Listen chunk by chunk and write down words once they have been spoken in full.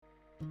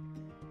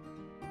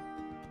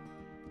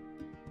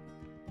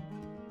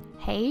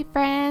Hey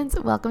friends,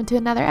 welcome to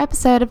another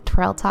episode of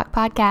Twirl Talk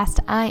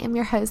Podcast. I am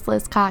your host,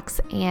 Liz Cox,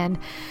 and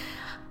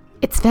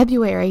it's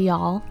February,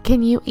 y'all.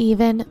 Can you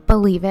even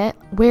believe it?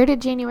 Where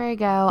did January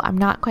go? I'm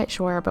not quite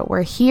sure, but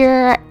we're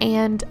here,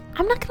 and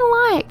I'm not gonna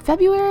lie,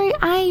 February,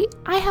 I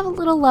have a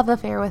little love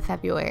affair with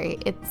February.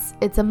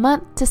 It's a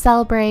month to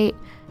celebrate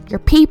your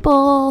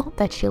people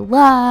that you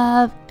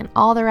love in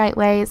all the right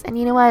ways. And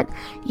you know what?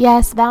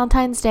 Yes,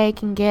 Valentine's Day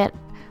can get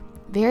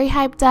very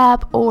hyped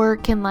up or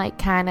can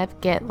kind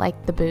of get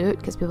the boot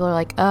because people are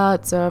like, oh,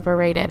 it's so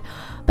overrated.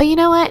 But you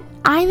know what?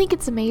 I think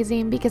it's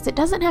amazing because it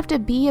doesn't have to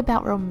be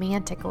about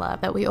romantic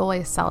love that we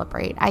always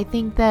celebrate. I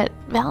think that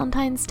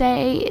Valentine's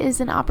Day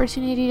is an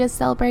opportunity to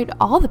celebrate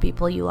all the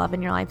people you love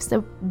in your life.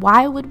 So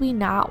why would we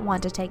not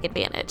want to take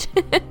advantage?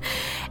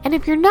 And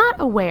if you're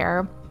not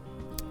aware,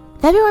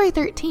 February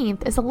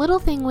 13th is a little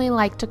thing we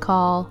like to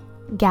call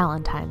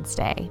Galentine's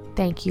Day.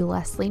 Thank you,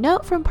 Leslie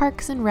Note from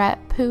Parks and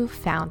Rep, who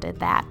founded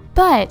that.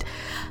 But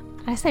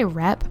did I say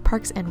Rep?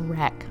 Parks and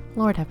Rec.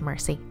 Lord have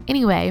mercy.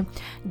 Anyway,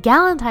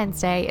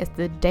 Galentine's Day is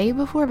the day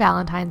before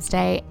Valentine's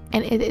Day,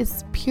 and it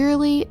is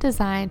purely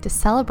designed to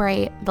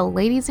celebrate the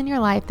ladies in your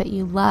life that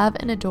you love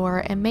and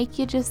adore and make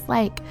you just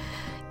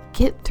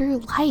get through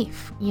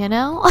life, you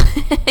know?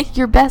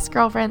 Your best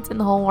girlfriends in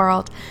the whole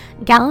world.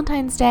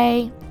 Galentine's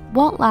Day,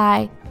 won't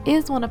lie,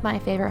 is one of my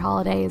favorite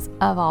holidays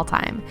of all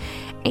time.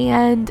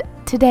 And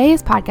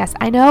today's podcast,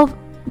 I know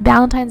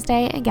Valentine's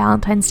Day and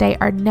Galentine's Day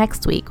are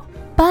next week,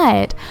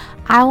 but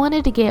I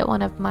wanted to get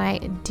one of my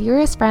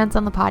dearest friends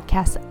on the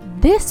podcast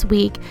this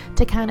week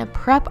to kind of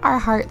prep our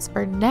hearts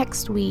for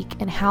next week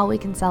and how we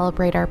can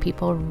celebrate our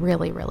people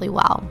really, really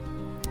well.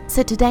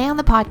 So today on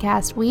the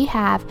podcast, we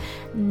have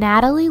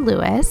Natalie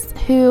Lewis,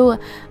 who,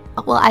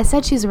 well, I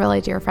said she's a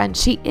really dear friend.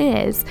 She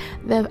is.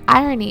 The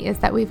irony is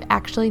that we've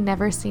actually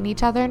never seen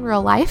each other in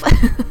real life.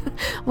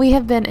 We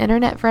have been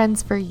internet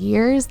friends for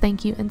years.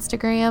 Thank you,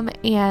 Instagram.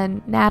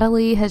 And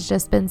Natalie has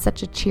just been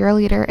such a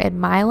cheerleader in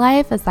my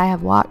life as I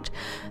have walked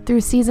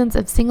through seasons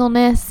of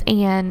singleness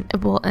and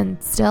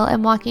still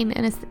am walking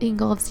in a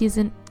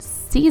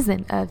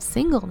season of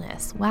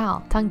singleness.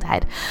 Wow,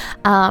 tongue-tied.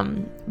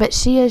 But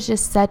she is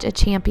just such a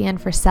champion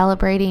for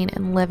celebrating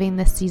and living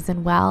this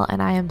season well,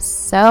 and I am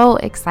so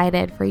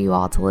excited for you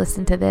all to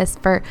listen to this,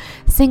 for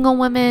single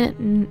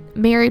women,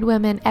 married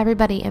women,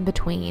 everybody in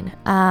between.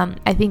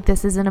 I think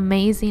this is an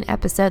amazing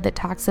episode that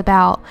talks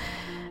about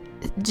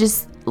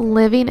just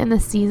living in the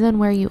season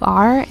where you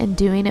are and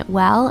doing it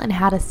well, and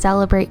how to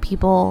celebrate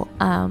people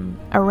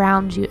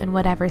around you in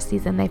whatever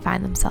season they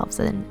find themselves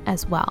in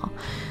as well.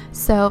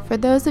 So for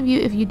those of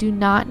you, if you do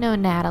not know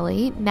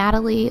Natalie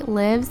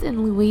lives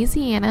in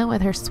Louisiana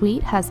with her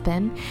sweet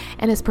husband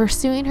and is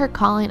pursuing her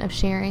calling of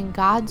sharing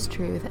God's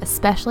truth,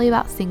 especially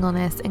about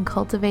singleness, and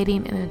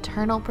cultivating an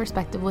eternal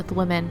perspective with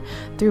women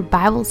through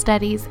Bible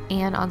studies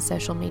and on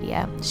social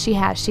media. She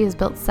has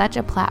built such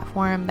a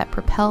platform that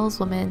propels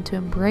women to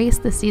embrace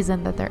the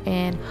season that they're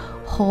in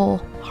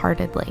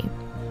wholeheartedly.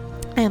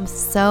 I am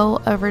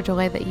so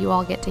overjoyed that you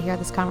all get to hear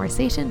this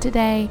conversation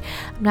today.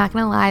 I'm not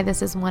going to lie,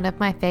 this is one of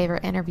my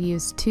favorite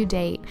interviews to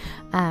date.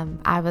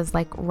 I was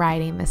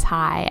riding this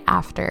high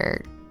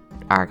after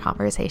our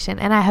conversation,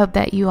 and I hope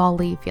that you all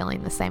leave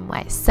feeling the same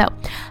way. So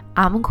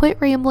I'm going to quit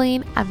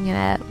rambling. I'm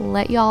going to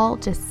let y'all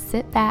just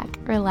sit back,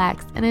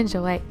 relax, and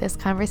enjoy this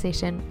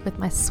conversation with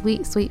my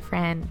sweet, sweet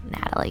friend,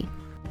 Natalie.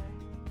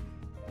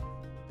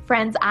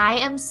 Friends, I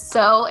am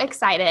so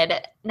excited.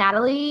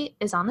 Natalie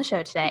is on the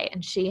show today,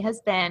 and she has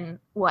been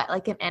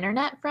an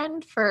internet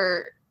friend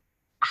for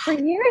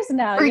years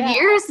now.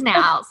 Years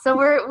now.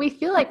 So we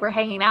feel like we're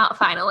hanging out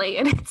finally,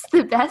 and it's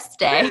the best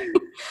day.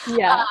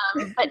 Yeah.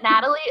 But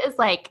Natalie is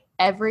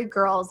every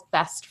girl's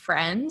best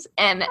friend,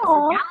 and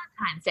for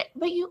Valentine's Day.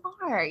 But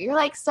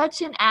you're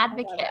such an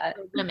advocate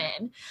for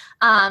women,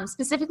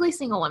 specifically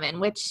single women,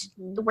 which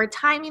we're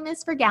timing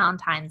this for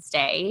Galentine's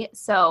Day.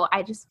 So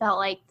I just felt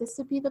like this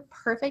would be the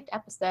perfect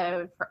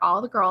episode for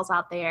all the girls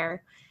out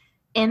there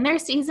in their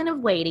season of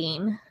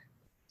waiting,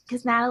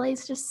 because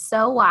Natalie's just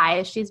so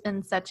wise. She's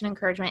been such an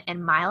encouragement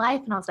in my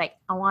life, and I was like,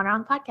 I want her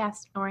on the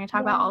podcast, and we're going to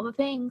talk about all the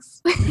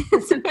things.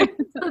 So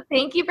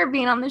thank you for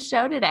being on the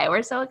show today.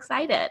 We're so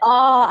excited.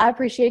 Oh, I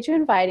appreciate you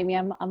inviting me.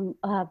 I'm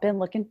been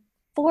looking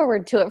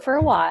forward to it for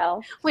a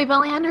while. We've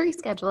only had to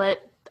reschedule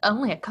it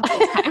a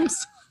couple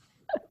times.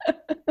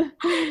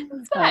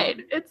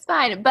 It's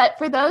fine. But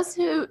for those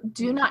who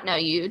do not know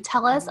you,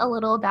 tell us a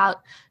little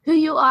about who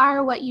you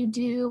are, what you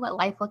do, what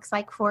life looks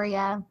like for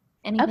you,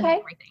 anything,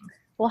 everything.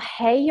 Well,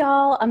 hey,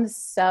 y'all. I'm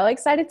so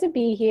excited to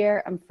be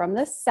here. I'm from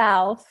the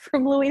South,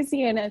 from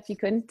Louisiana, if you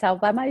couldn't tell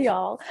by my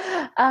y'all.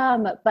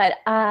 But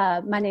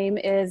my name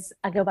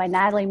I go by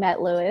Natalie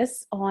Met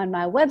Lewis on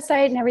my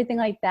website and everything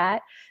like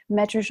that.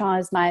 Metroshawn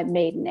is my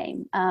maiden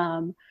name.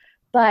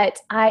 But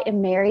I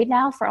am married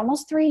now for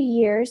almost 3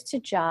 years to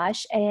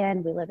Josh,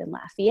 and we live in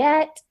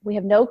Lafayette. We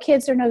have no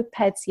kids or no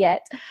pets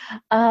yet.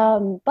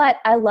 But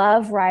I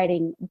love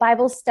writing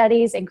Bible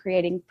studies and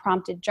creating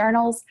prompted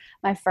journals,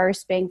 my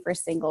first being for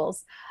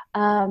singles.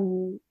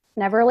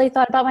 never really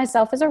thought about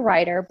myself as a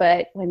writer,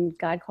 but when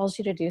God calls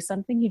you to do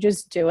something, you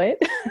just do it.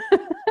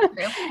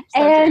 True.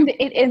 And True.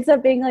 it ends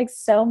up being like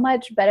so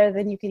much better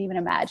than you can even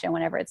imagine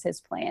whenever it's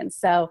his plan.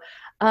 So,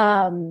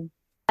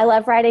 I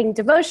love writing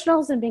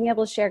devotionals and being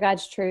able to share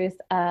God's truth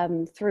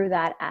through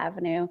that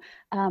avenue.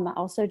 I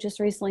also just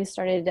recently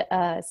started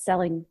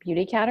selling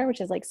Beauty Counter, which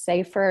is like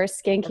safer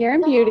skincare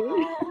and beauty,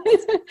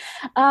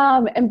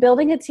 and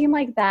building a team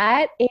like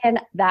that. And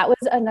that was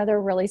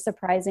another really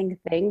surprising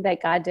thing that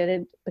God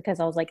did, because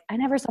I was like, I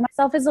never saw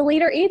myself as a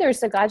leader either.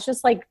 So God's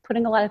just like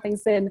putting a lot of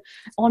things in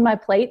on my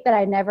plate that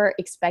I never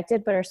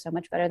expected, but are so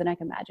much better than I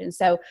can imagine.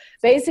 So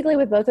basically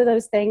with both of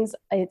those things,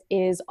 it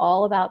is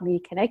all about me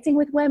connecting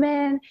with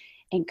women,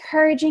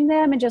 encouraging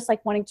them, and just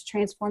like wanting to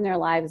transform their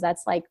lives.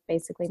 That's like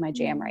basically my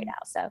jam right now.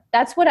 So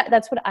that's what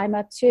I'm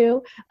up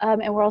to.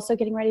 And we're also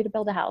getting ready to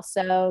build a house.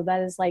 So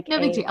that is like No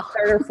big deal.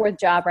 third or fourth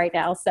job right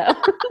now. So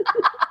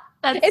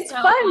it's so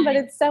fun, funny. but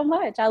it's so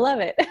much. I love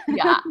it.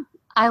 Yeah.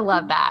 I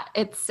love that.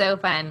 It's so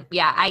fun.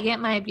 Yeah. I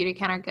get my Beauty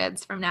Counter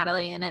goods from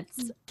Natalie, and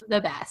it's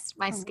the best.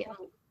 My skin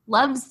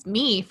loves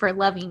me for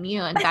loving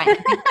you and dying.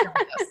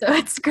 So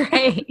it's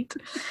great.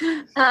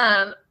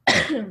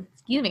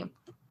 Excuse me.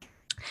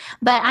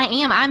 But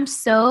I'm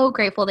so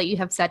grateful that you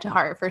have such a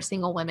heart for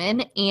single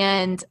women,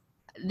 and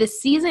this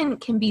season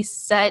can be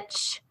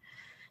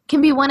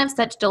one of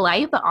such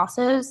delight, but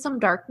also some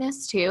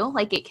darkness too.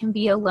 Like it can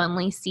be a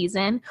lonely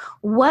season.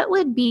 What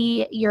would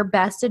be your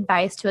best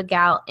advice to a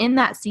gal in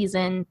that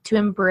season to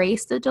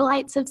embrace the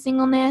delights of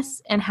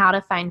singleness and how to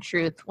find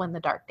truth when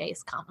the dark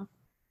days come?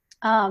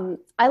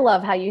 I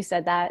love how you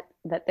said that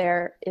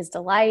there is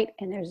delight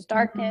and there's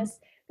darkness.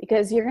 Mm-hmm.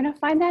 Because you're going to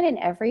find that in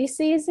every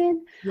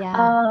season,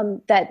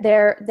 that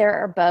there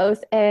are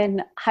both,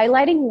 and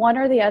highlighting one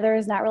or the other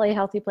is not really a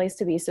healthy place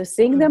to be. So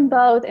seeing them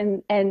both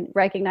and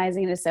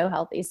recognizing it is so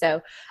healthy.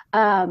 So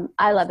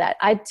I love that.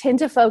 I tend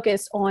to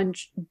focus on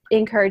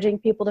encouraging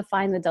people to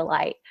find the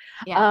delight.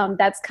 Yeah.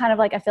 That's kind of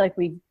like, I feel like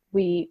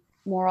we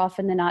more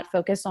often than not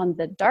focus on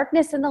the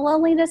darkness and the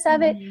loneliness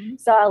of it.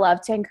 So I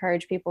love to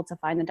encourage people to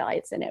find the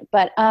delights in it.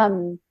 But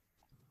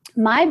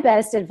my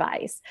best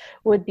advice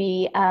would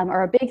be,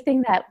 or a big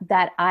thing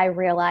that I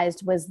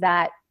realized was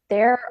that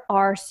there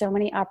are so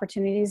many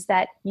opportunities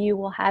that you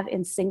will have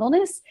in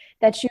singleness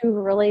that you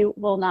really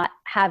will not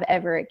have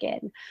ever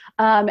again.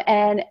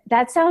 And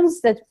I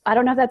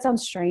don't know if that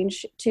sounds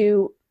strange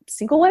to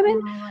single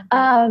women,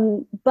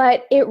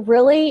 but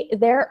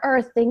there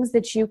are things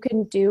that you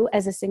can do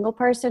as a single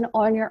person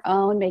on your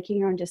own, making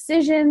your own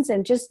decisions,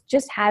 and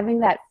just having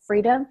that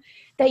freedom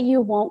that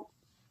you won't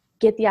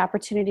get the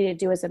opportunity to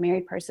do as a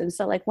married person.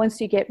 So like once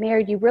you get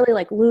married, you really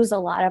like lose a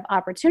lot of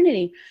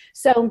opportunity.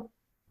 So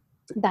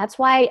that's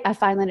why I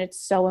find that it's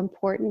so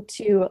important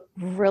to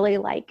really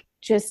like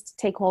just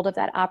take hold of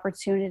that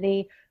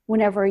opportunity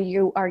whenever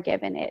you are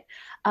given it.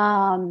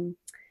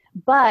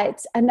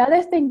 But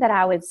another thing that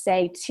I would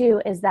say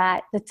too is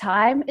that the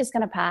time is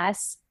going to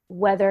pass,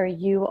 whether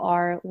you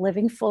are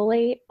living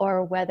fully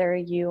or whether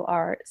you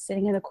are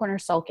sitting in the corner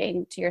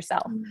sulking to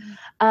yourself.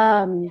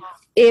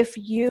 If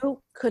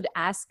you could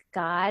ask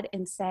God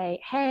and say,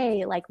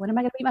 hey, like, when am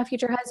I going to meet my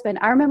future husband?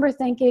 I remember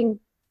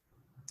thinking,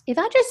 if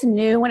I just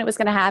knew when it was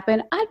going to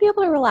happen, I'd be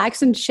able to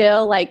relax and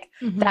chill. Like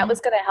that was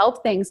going to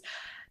help things.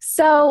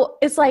 So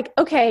it's like,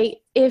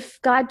 okay,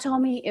 if God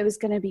told me it was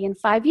going to be in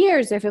 5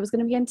 years, or if it was going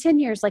to be in 10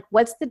 years, like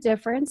what's the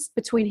difference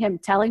between him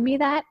telling me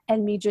that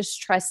and me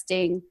just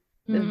trusting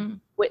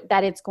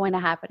that it's going to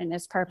happen in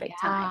his perfect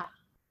time?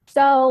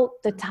 So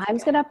the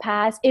time's going to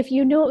pass. If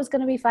you knew it was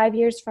going to be 5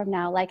 years from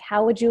now, like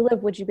how would you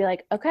live? Would you be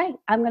like, okay,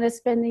 I'm going to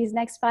spend these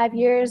next 5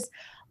 years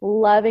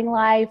loving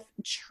life,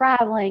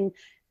 traveling,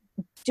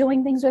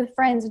 doing things with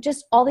friends,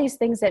 just all these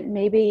things that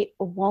maybe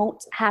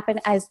won't happen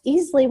as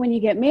easily when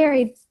you get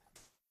married?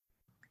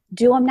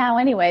 Do them now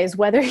anyways,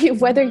 whether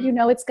you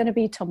know it's going to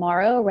be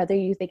tomorrow or whether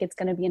you think it's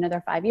going to be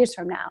another 5 years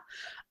from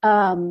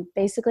now.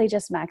 Basically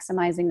just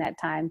maximizing that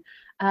time.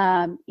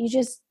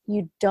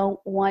 You don't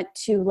want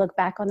to look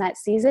back on that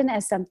season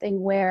as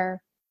something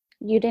where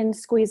you didn't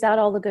squeeze out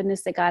all the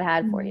goodness that God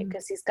had for you,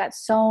 because he's got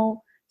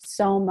so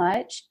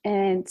much.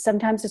 And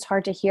sometimes it's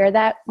hard to hear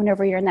that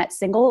whenever you're in that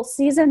single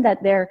season,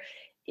 that there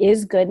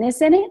is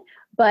goodness in it,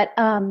 but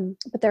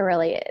there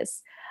really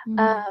is.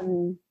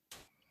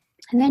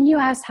 And then you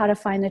asked how to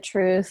find the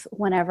truth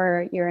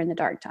whenever you're in the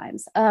dark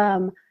times.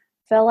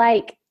 Feel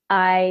like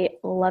I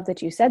love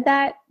that you said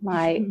that.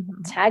 My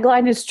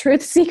tagline is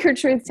truth seeker,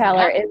 truth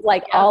teller. Is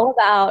like all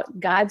about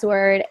God's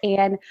word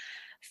and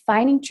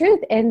finding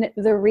truth. And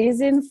the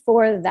reason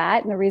for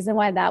that, and the reason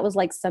why that was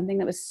like something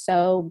that was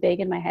so big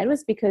in my head,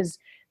 was because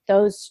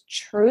those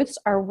truths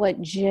are what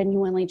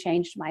genuinely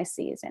changed my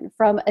season,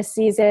 from a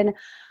season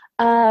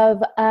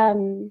of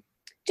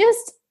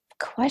just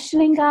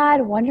questioning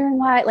God, wondering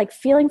why, like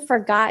feeling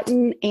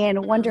forgotten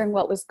and wondering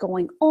what was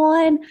going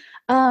on.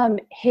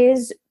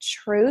 His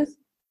truth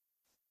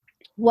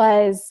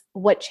was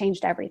what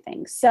changed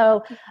everything.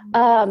 So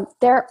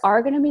there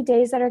are going to be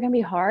days that are going to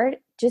be hard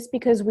just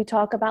because we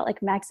talk about like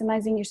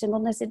maximizing your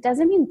singleness, it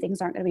doesn't mean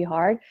things aren't going to be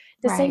hard.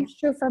 The same is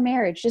true for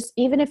marriage. Just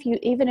even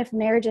if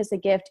marriage is a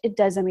gift, it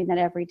doesn't mean that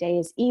every day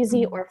is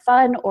easy or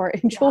fun or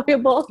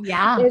enjoyable.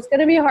 Yeah. There's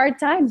going to be hard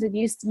times, and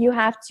you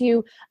have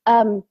to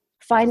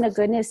find the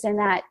goodness in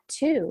that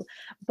too.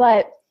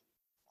 But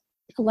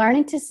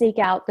learning to seek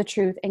out the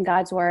truth in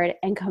God's word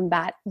and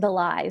combat the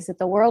lies that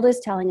the world is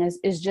telling us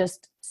is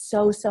just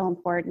so, so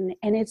important.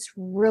 And it's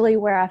really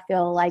where I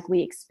feel like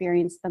we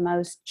experience the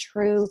most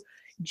true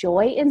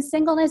joy in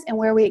singleness and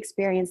where we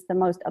experience the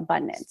most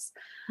abundance.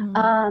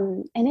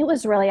 And it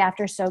was really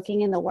after soaking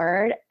in the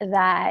word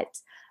that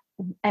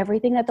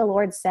everything that the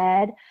Lord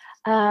said,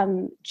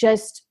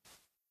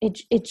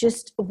 it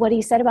just what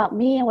he said about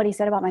me and what he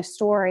said about my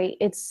story,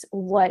 it's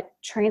what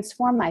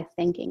transformed my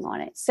thinking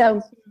on it.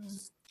 So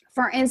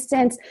for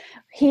instance,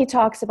 he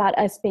talks about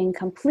us being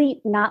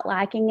complete, not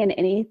lacking in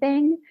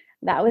anything.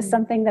 That was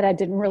something that I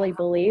didn't really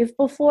believe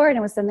before. And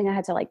it was something I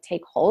had to like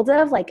take hold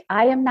of. Like,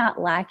 I am not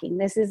lacking.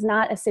 This is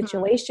not a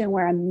situation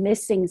where I'm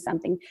missing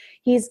something.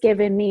 He's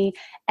given me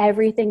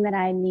everything that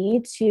I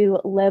need to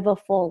live a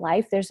full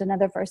life. There's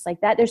another verse like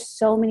that. There's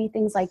so many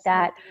things like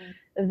that,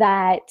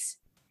 that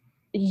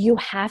you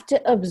have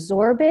to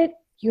absorb it.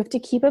 You have to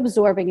keep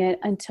absorbing it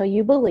until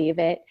you believe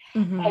it,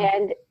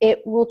 and it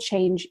will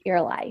change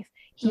your life.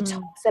 He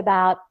talks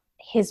about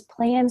his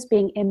plans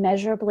being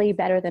immeasurably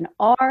better than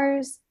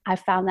ours. I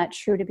found that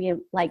true to be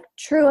like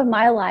true in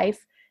my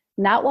life,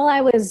 not while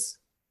I was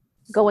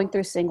going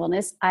through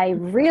singleness. I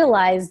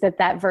realized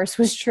that verse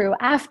was true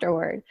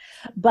afterward,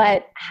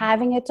 but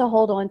having it to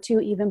hold on to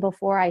even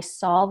before I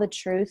saw the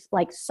truth,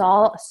 like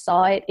saw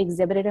it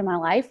exhibited in my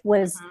life,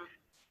 was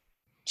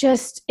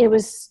just, it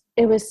was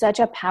such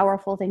a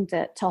powerful thing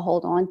to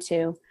hold on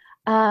to.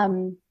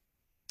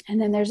 And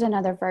then there's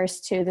another verse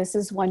too. This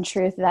is one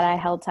truth that I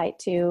held tight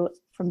to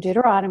from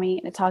Deuteronomy.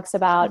 And it talks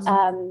about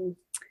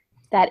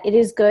that it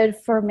is good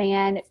for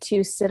man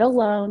to sit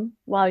alone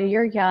while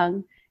you're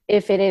young,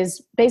 if it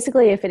is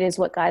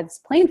what God's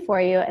planned for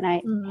you. And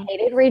I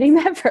hated reading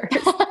that verse.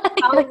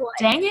 I was like,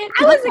 dang it.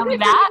 I wasn't going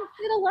to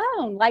sit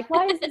alone. Like,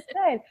 why is this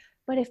good?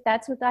 But if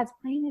that's what God's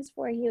plan is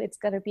for you, it's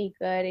going to be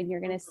good, and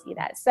you're going to see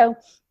that. So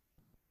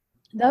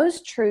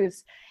those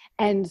truths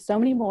and so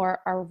many more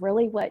are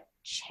really what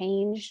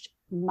changed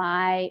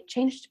my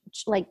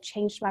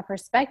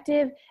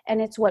perspective. And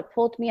it's what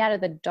pulled me out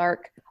of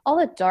all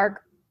the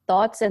dark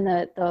thoughts and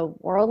the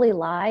worldly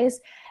lies,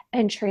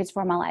 and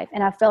transformed my life.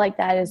 And I feel like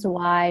that is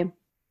why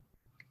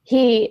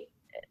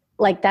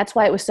that's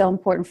why it was so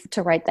important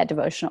to write that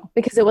devotional,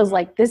 because it was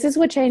like, this is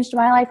what changed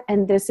my life.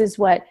 And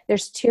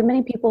there's too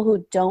many people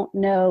who don't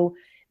know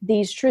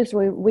these truths.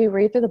 We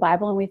read through the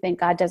Bible and we think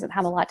God doesn't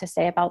have a lot to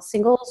say about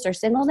singles or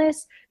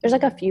singleness. There's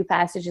like a few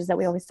passages that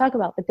we always talk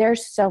about, but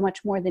there's so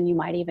much more than you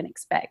might even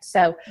expect.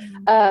 So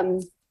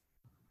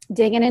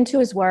digging into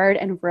his word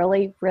and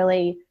really,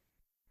 really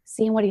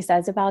seeing what he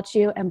says about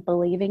you and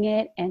believing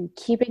it and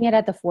keeping it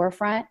at the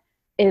forefront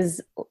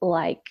is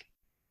like,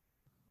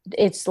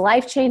 it's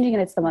life-changing,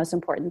 and it's the most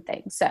important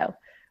thing. So,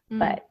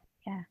 but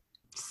yeah.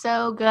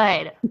 So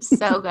good.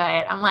 So good.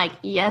 I'm like,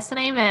 yes and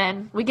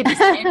amen. We could just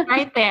end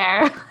right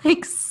there.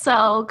 Like,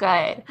 so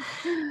good.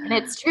 And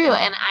it's true.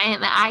 And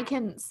I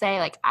can say,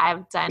 like,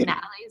 I've done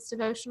Natalie's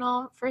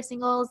devotional for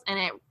singles,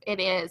 and it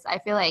is, I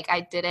feel like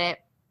I did it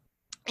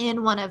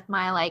in one of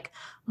my like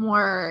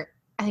more,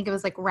 I think it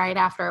was like right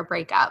after a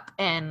breakup.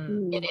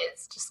 And it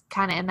is just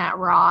kind of in that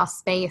raw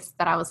space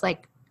that I was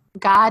like,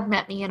 God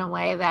met me in a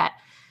way that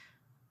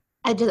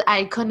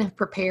I couldn't have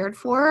prepared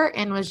for,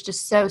 and was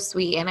just so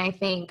sweet. And I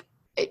think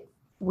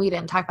we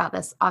didn't talk about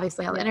this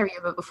obviously on the interview,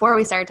 but before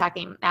we started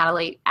talking,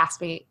 Natalie asked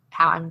me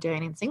how I'm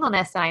doing in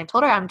singleness. And I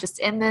told her I'm just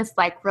in this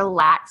like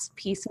relaxed,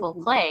 peaceful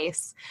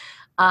place.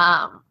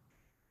 And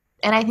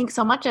I think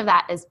so much of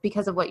that is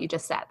because of what you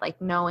just said,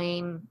 like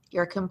knowing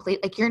you're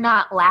complete, like you're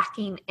not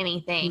lacking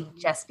anything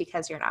just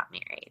because you're not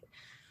married.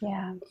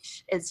 Yeah.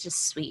 Which is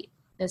just sweet.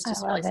 It's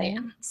just really sweet.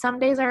 Some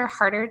days are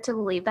harder to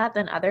believe that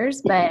than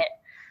others, but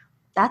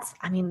that's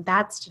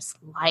just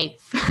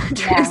life.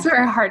 Truths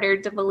are harder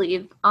to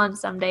believe on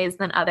some days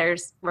than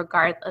others,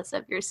 regardless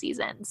of your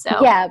season. So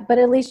yeah, but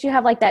at least you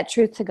have like that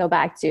truth to go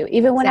back to.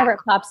 Even whenever it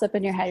pops up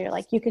in your head, you're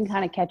like, you can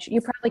kind of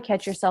you probably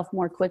catch yourself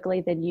more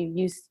quickly than you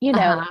used,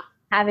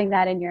 having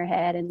that in your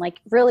head and like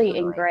really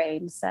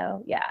ingrained.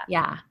 So yeah.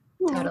 Yeah.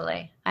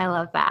 Totally. I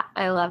love that.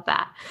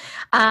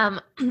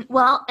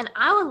 Well, and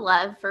I would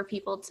love for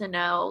people to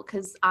know,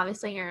 because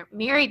obviously you're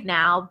married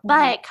now,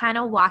 but kind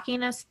of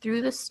walking us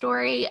through the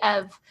story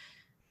of,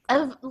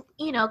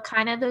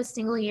 kind of those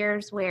single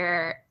years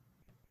where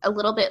a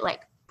little bit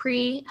like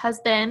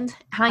pre-husband,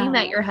 how you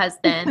met your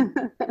husband,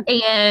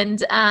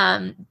 and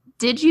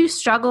Did you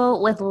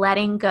struggle with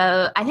letting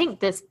go? I think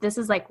this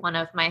is like one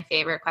of my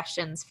favorite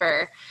questions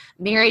for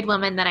married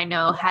women that I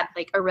know had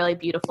like a really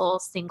beautiful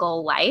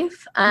single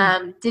life.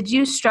 Did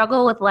you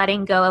struggle with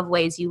letting go of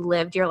ways you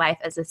lived your life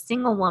as a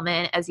single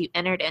woman as you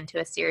entered into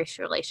a serious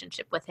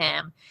relationship with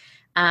him?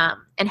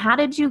 And how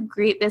did you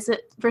grieve this?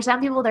 For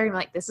some people, they're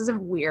like, this is a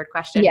weird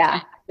question.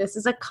 Yeah. This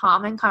is a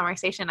common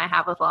conversation I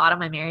have with a lot of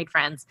my married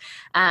friends.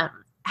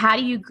 How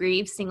do you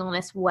grieve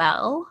singleness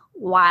well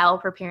while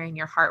preparing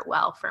your heart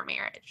well for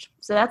marriage?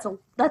 So that's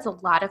a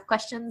lot of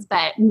questions,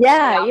 but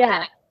yeah.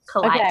 Kind of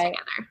collide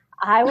together.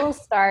 I will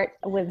start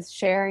with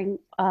sharing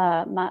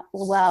so my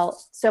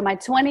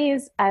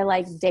 20s, I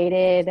like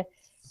dated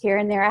here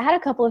and there. I had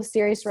a couple of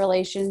serious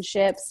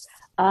relationships.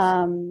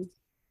 And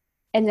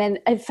then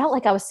it felt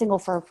like I was single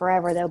for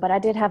forever though, but I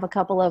did have a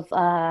couple of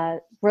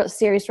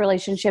serious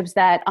relationships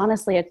that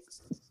honestly,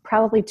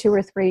 probably 2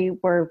 or 3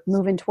 were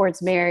moving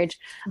towards marriage.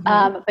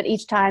 But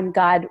each time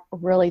God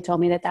really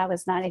told me that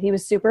was not it. He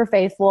was super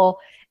faithful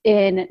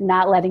in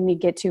not letting me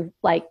get too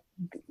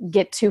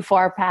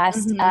far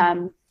past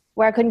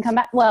where I couldn't come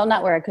back. Well,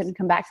 not where I couldn't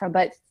come back from,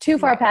 but too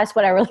far past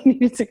what I really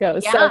needed to go.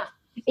 Yeah. So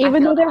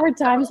even though there were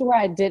times where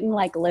I didn't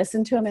like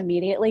listen to him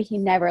immediately, he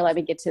never let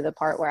me get to the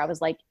part where I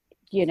was like,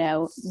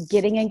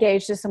 getting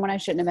engaged to someone I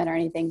shouldn't have been or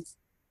anything.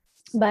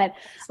 But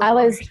I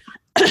was,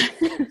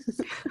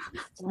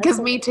 because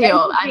me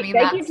too.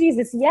 Thank you,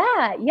 Jesus.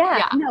 Yeah.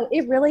 No,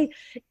 it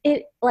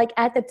like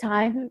at the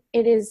time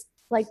it is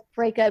like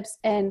breakups,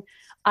 and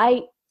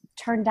I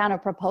turned down a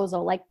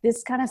proposal. Like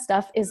this kind of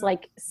stuff is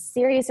like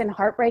serious and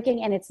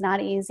heartbreaking, and it's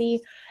not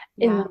easy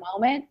in the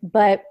moment,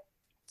 but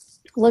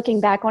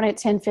looking back on it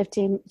 10,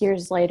 15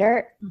 years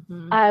later,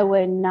 I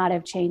would not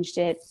have changed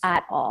it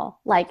at all.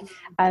 Like,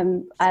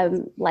 I'm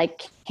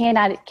like,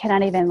 cannot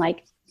even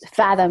like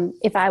fathom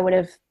if I would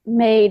have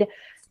made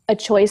a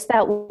choice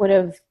that would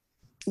have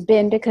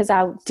been because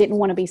I didn't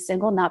want to be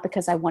single, not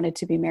because I wanted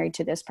to be married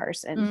to this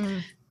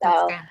person. He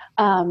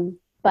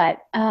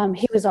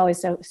was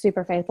always so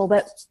super faithful.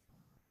 But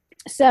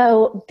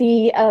so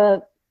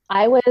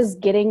I was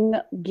getting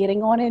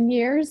on in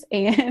years,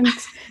 and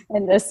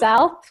in the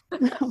South,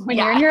 when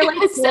you're in your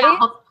late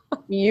 20s,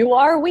 you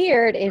are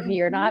weird if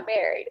you're not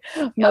married.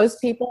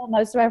 Most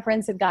of my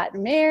friends had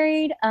gotten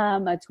married.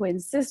 A twin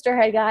sister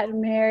had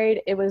gotten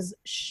married. It was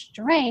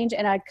strange.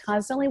 And I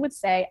constantly would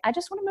say, I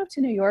just want to move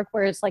to New York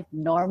where it's like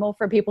normal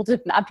for people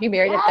to not be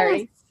married at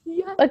 30.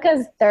 Yes.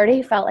 Because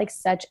 30 felt like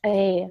such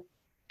a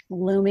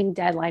looming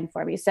deadline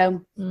for me.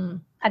 So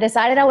I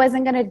decided I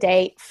wasn't going to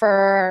date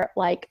for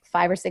like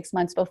 5 or 6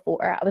 months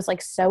before. I was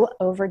like so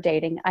over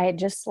dating. I had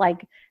just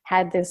like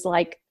had this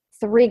like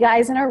 3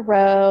 guys in a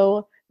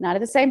row, not at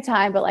the same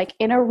time, but like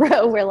in a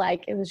row where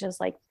like, it was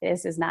just like,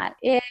 this is not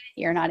it.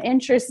 You're not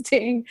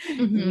interesting.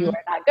 You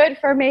are not good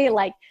for me.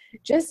 Like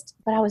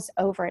but I was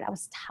over it. I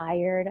was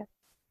tired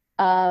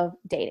of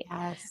dating.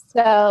 Yes.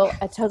 So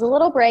I took a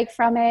little break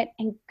from it,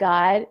 and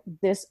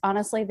this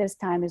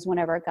time is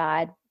whenever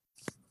God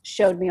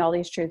showed me all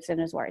these truths in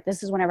his word.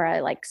 This is whenever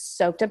I like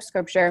soaked up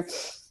scripture,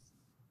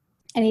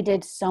 and he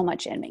did so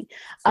much in me.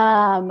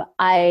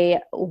 I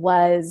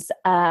was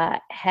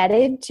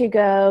headed to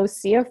go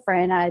see a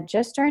friend. I had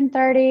just turned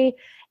 30,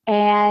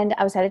 and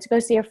I was headed to go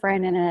see a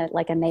friend in a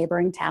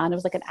neighboring town. It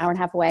was like an hour and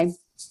a half away,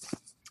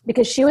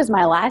 because she was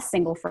my last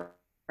single friend,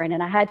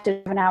 and I had to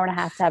have an hour and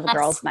a half to have a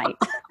girls' night,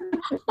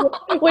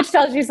 which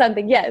tells you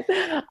something. Yes.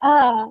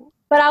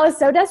 But I was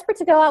so desperate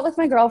to go out with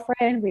my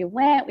girlfriend. We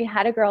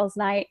had a girls'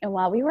 night. And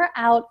while we were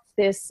out,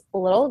 this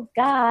little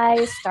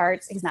guy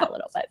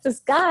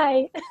this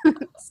guy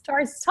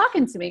starts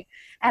talking to me.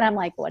 And I'm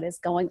like, what is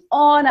going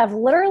on? I've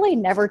literally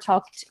never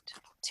talked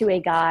to a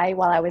guy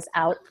while I was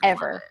out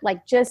ever.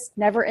 Like, just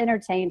never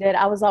entertained it.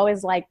 I was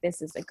always like,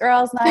 this is a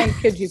girls' night.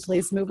 Could you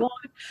please move on?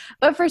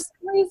 But for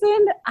some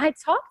reason, I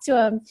talked to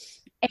him.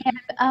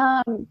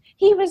 And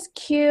he was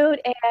cute,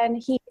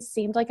 and he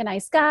seemed like a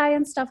nice guy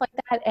and stuff like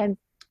that. And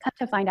come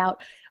to find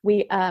out,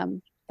 we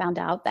found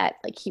out that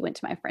like he went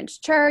to my friend's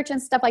church and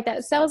stuff like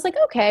that. So I was like,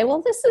 okay,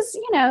 well, this is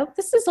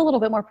a little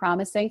bit more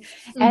promising.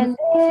 And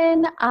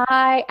then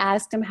I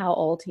asked him how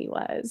old he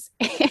was.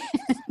 I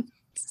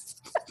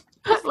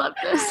love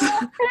this.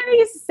 And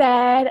he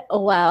said,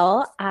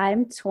 well,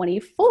 I'm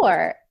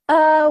 24.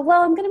 Well,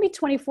 I'm going to be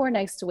 24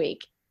 next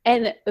week.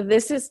 And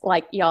this is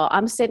like, y'all,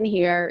 I'm sitting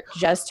here,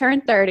 just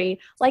turned 30.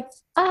 Like,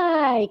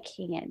 I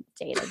can't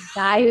date a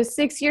guy who's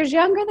 6 years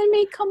younger than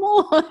me. Come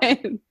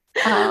on.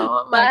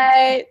 Oh,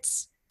 but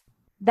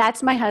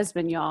that's my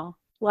husband, y'all.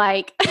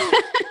 Like,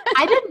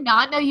 I did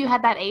not know you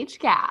had that age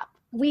gap.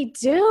 We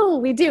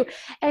do.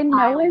 And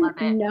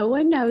no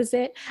one knows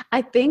it.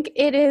 I think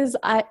it is,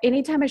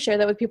 anytime I share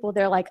that with people,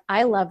 they're like,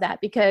 I love that,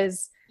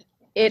 because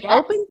it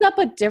opens up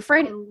a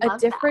different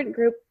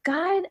group.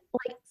 God,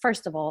 like,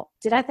 first of all,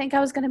 did I think I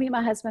was going to meet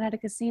my husband at a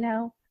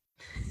casino?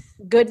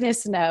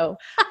 Goodness, no.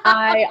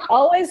 I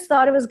always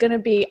thought it was going to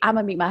be, I'm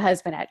going to meet my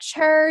husband at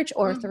church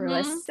or through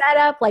a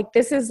setup. Like,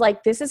 this is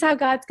how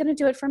God's going to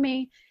do it for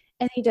me.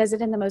 And he does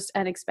it in the most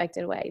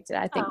unexpected way. Did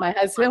I think Oh, my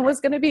husband was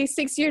going to be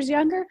 6 years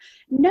younger?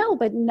 No,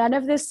 but none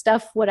of this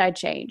stuff would I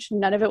change.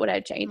 None of it would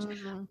I change.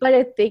 Mhm. But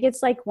I think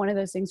it's like one of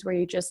those things where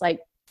you just like,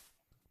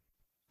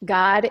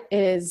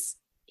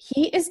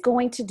 he is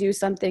going to do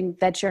something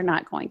that you're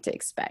not going to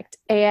expect.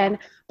 And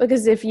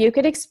because if you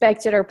could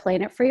expect it or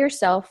plan it for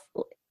yourself,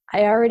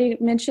 I already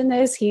mentioned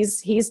this,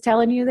 he's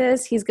telling you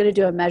this, he's going to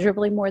do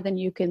immeasurably more than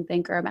you can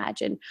think or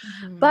imagine.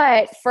 Mhm.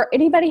 But for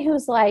anybody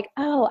who's like,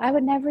 oh, I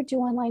would never do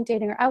online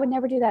dating, or I would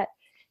never do that,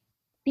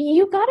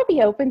 you got to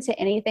be open to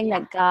anything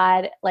that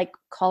God like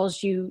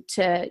calls you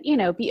to,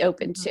 be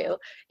open to.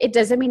 It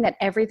doesn't mean that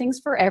everything's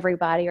for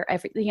everybody, or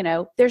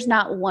there's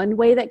not one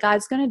way that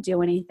God's going to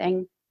do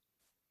anything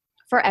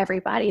for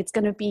everybody. It's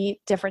going to be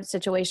different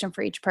situation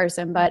for each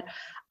person. But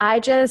I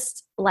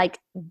just like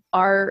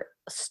our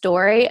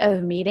story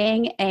of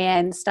meeting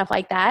and stuff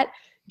like that.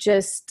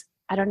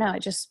 I don't know.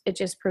 It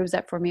just proves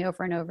that for me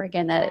over and over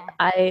again that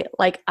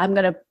I'm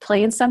going to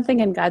plan something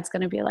and God's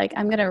going to be like,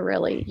 I'm going to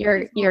really,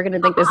 you're going to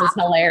think this is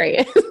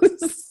hilarious.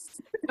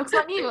 Joke's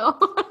on you.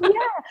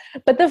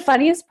 Yeah. But the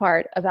funniest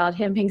part about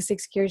him being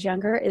 6 years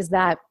younger is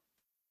that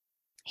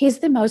he's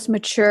the most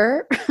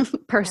mature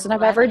person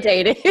I've ever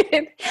dated.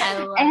 I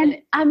love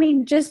it. I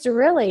mean, just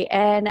really,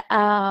 and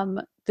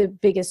the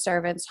biggest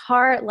servant's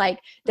heart. Like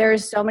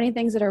there's so many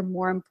things that are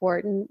more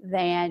important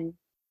than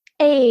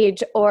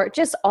age or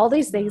just all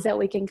these things that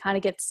we can kind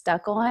of get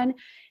stuck on.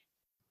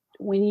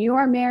 When you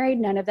are married,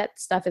 none of that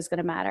stuff is going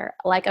to matter.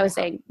 Like I was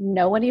saying,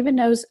 no one even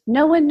knows.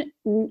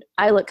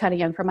 I look kind of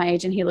young for my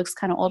age and he looks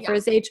kind of old for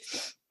his age.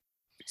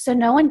 So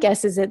no one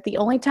guesses it. The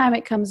only time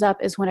it comes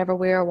up is whenever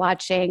we are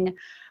watching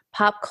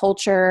pop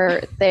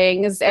culture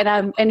things.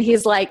 And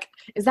he's like,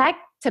 is that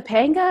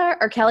Topanga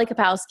or Kelly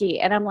Kapowski?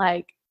 And I'm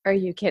like, are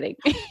you kidding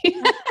me?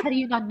 How do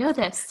you not know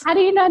this? How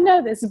do you not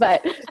know this?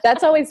 But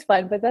that's always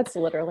fun. But that's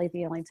literally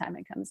the only time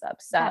it comes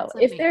up. So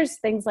if there's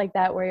things like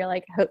that where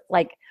you're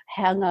like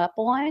hung up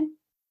on,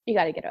 you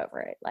got to get over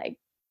it. Like,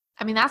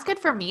 I mean, that's good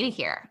for me to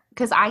hear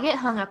because I get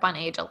hung up on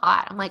age a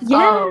lot. I'm like,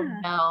 oh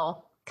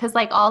no. Because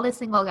like all the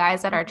single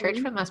guys at our church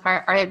for the most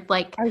part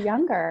are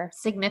younger,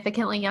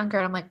 significantly younger.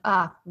 And I'm like,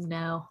 oh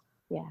no.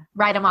 Yeah.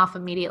 Write them off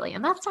immediately.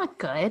 And that's not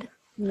good.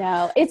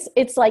 No,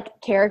 it's like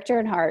character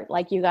and heart.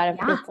 Like you got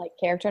to, it's like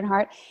character and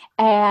heart.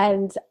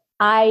 And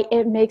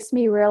it makes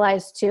me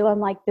realize too, I'm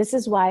like, this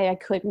is why I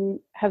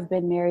couldn't have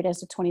been married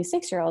as a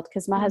 26-year-old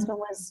because my husband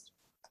was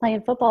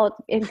playing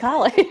football in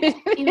college.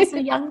 He was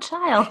a young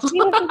child. He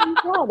was a young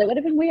child. It would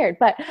have been weird,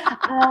 but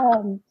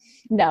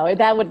no,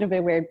 that wouldn't have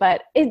been weird.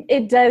 But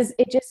it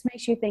just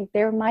makes you think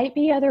there might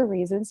be other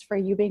reasons for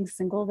you being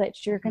single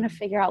that you're going to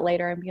figure out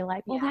later and be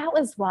like, well, that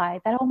was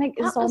why.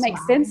 This all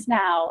makes sense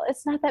now.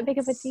 It's not that big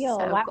of a deal.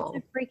 So why cool.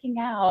 was I freaking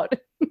out?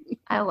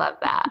 I love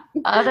that.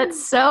 Oh,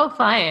 that's so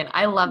fun.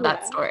 I love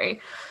that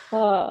story.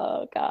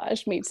 Oh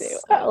gosh, me too. So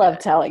I love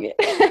telling it.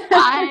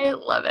 I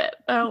love it.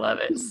 I love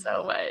it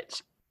so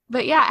much.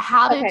 But yeah,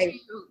 how did you,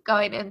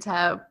 going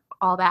into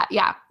all that?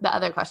 Yeah, the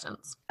other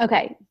questions.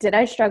 Okay. Did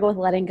I struggle with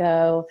letting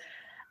go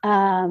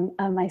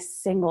of my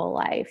single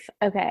life?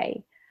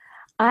 Okay.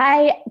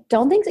 I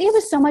don't think it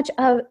was so much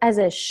as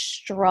a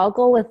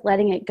struggle with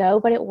letting it go,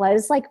 but it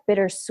was like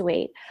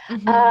bittersweet.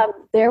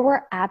 There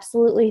were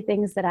absolutely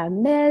things that I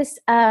missed.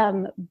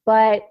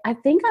 But I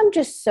think I'm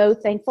just so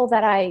thankful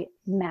that I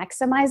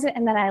maximize it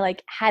and that I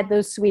like had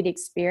those sweet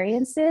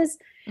experiences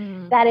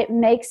that it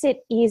makes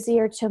it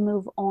easier to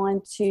move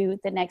on to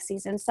the next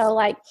season. So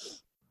like,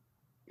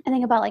 I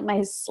think about like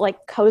my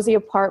like cozy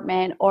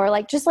apartment or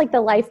like just like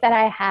the life that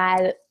I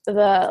had, the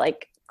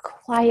like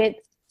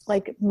quiet,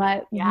 like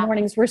my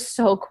mornings were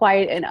so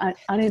quiet and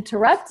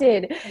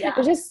uninterrupted. It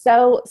was just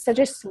such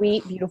a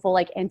sweet, beautiful,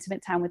 like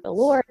intimate time with the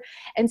Lord.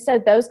 And so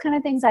those kind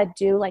of things I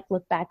do like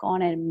look back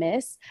on and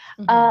miss.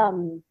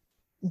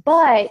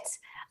 But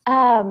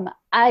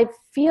I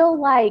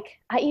feel like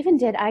I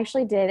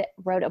actually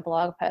wrote a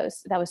blog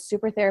post that was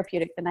super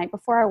therapeutic the night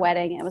before our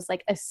wedding. It was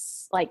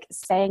like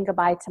saying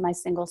goodbye to my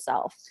single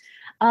self.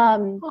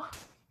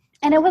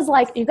 And it was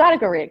like, you got to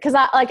go read it. Cause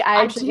I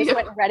actually just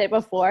went and read it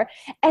before.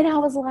 And I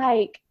was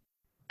like,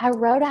 I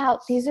wrote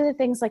out, these are the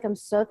things, like, I'm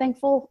so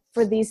thankful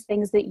for these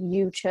things that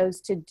you chose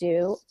to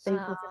do.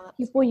 Thankful for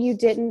people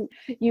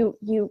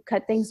you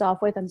cut things off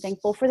with. I'm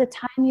thankful for the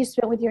time you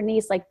spent with your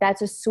niece. Like,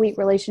 that's a sweet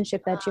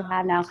relationship that you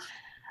have now.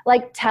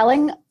 Like,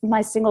 telling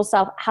my single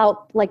self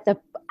how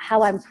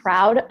I'm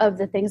proud of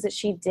the things that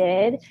she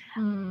did,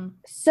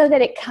 so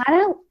that it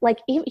kind of like,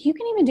 you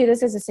can even do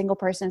this as a single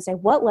person and say,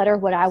 what letter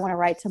would I want to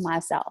write to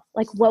myself?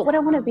 Like, what would I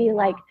want to be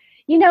like,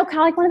 kind of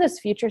like one of those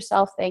future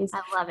self things.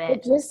 I love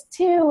it. Just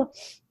to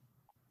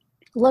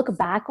look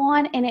back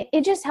on, and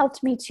it just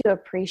helped me to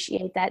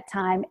appreciate that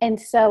time. And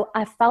so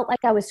I felt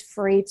like I was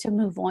free to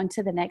move on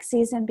to the next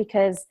season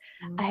because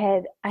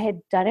I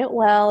had done it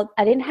well.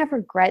 I didn't have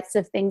regrets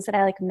of things that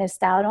I like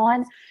missed out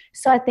on.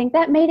 So I think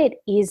that made it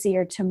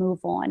easier to move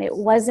on. It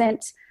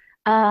wasn't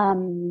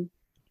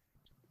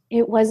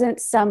it wasn't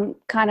some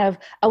kind of,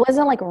 I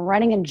wasn't like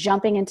running and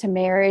jumping into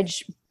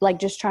marriage, like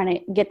just trying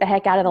to get the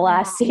heck out of the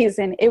last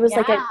season. It was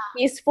like a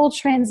peaceful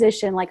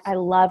transition. Like I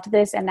loved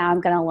this and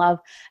now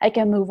I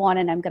can move on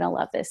and I'm going to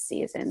love this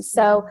season.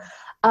 So,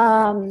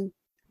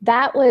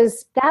 that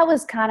was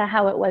kind of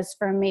how it was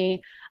for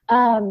me.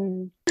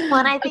 Well,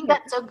 and I think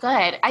that's so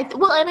good.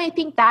 And I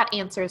think that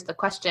answers the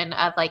question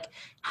of like,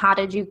 how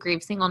did you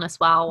grieve singleness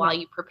while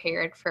you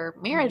prepared for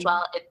marriage?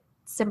 Well, it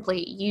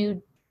simply,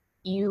 you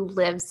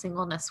live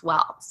singleness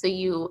well. So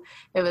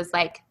it was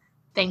like,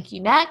 thank you,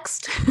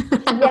 next.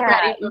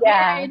 Ready for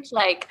marriage.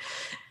 Like,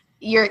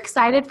 you're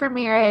excited for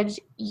marriage.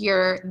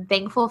 You're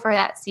thankful for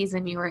that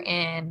season you were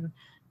in,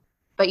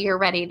 but you're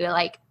ready to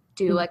like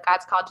do what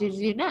God's called you to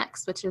do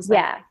next, which is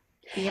like,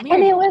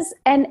 and it was,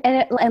 and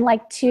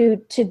like to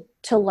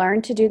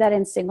learn to do that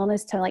in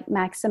singleness, to like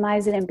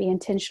maximize it and be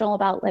intentional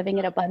about living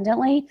it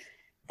abundantly.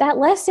 That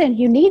lesson,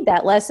 you need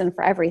that lesson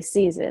for every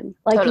season.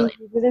 Like you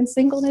use it in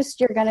singleness,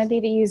 you're going to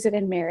need to use it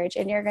in marriage,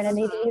 and you're going to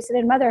need to use it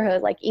in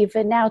motherhood. Like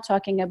even now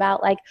talking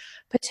about like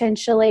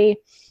potentially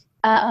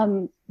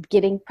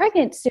getting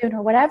pregnant soon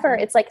or whatever.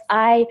 It's like,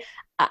 I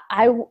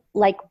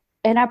like,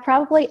 and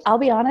I'll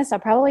be honest, I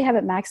probably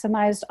haven't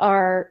maximized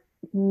our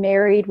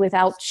married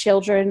without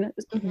children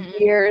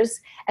years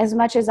as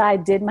much as I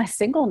did my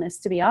singleness,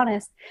 to be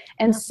honest.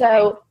 And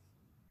so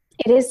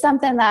it is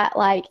something that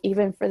like,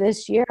 even for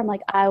this year, I'm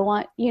like, I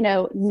want,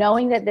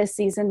 knowing that this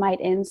season might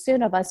end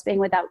soon of us being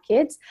without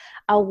kids,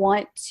 I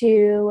want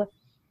to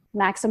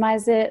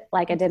maximize it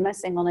like I did my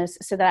singleness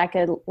so that I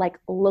could like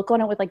look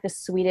on it with like the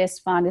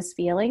sweetest, fondest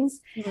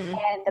feelings and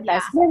the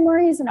best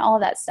memories and all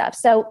of that stuff.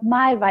 So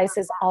my advice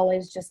is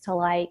always just to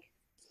like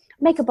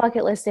make a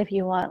bucket list if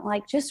you want,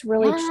 like just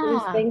really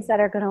choose things that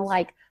are going to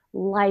like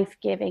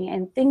life-giving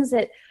and things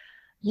that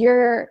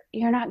you're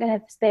not going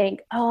to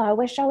think, oh, I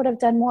wish I would have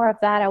done more of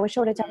that. I wish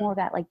I would have done more of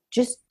that. Like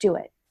just do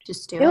it.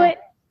 Just do it.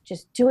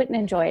 Just do it and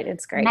enjoy it.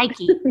 It's great.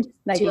 Nike.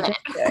 Nike, do it.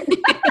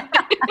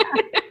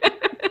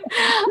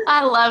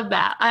 I love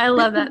that. I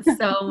love that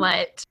so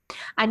much.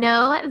 I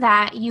know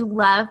that you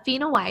love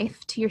being a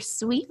wife to your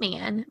sweet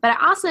man, but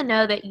I also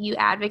know that you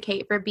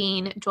advocate for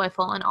being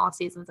joyful in all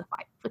seasons of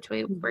life, which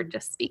we were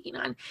just speaking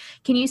on.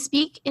 Can you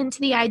speak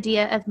into the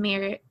idea of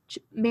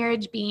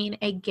marriage being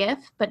a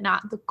gift, but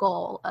not the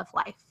goal of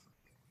life?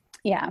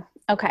 Yeah.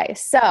 Okay.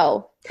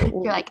 So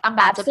you're like, I'm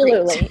about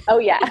absolutely. to preach. Oh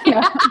yeah.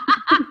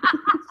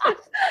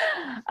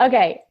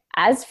 Okay.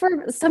 As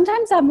for,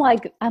 sometimes I'm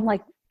like,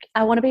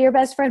 I want to be your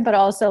best friend, but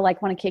also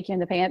like want to kick you in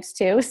the pants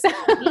too. So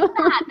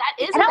that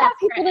is, and I want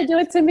people to do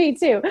it to me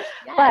too.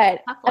 Yes,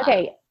 but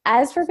okay.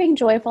 As for being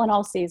joyful in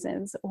all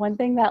seasons, one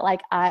thing that like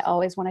I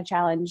always want to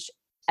challenge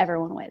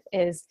everyone with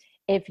is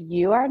if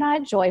you are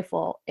not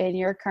joyful in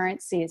your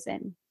current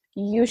season,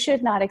 you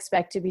should not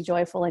expect to be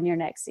joyful in your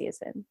next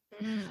season.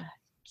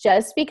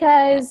 Just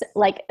because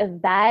like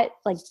that,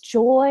 like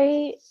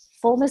joy,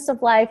 fullness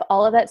of life,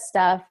 all of that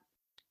stuff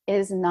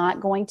is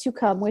not going to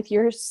come with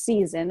your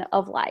season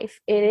of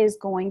life. It is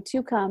going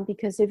to come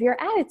because of your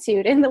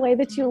attitude and the way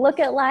that you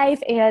look at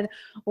life and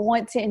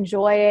want to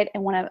enjoy it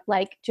and want to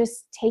like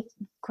just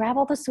grab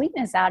all the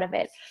sweetness out of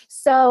it.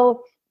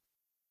 So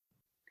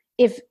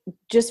if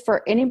just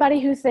for anybody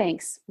who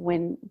thinks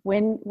when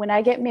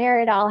I get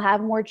married, I'll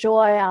have more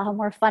joy, I'll have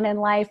more fun in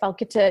life, I'll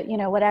get to,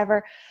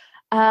 whatever.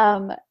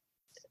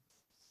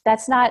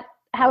 That's not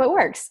how it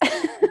works.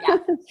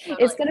 Totally.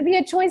 It's going to be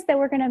a choice that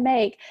we're going to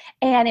make.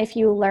 And if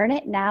you learn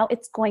it now,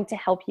 it's going to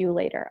help you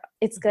later.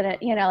 It's going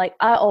to, like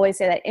I always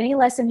say that any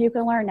lesson you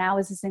can learn now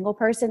as a single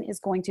person is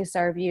going to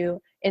serve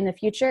you in the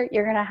future.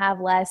 You're going to have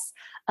less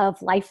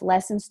of life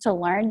lessons to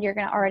learn. You're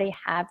going to already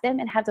have them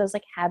and have those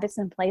like habits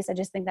in place. I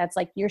just think that's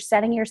like, you're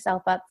setting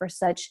yourself up for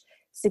such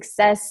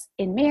success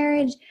in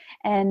marriage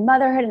and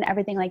motherhood and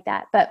everything like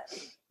that. But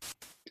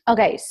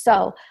okay,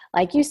 so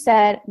like you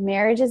said,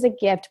 marriage is a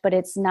gift, but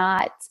it's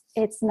not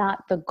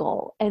the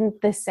goal. And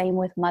the same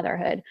with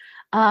motherhood.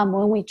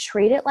 When we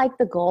treat it like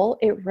the goal,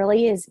 it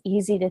really is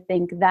easy to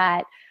think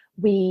that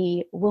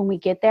when we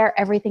get there,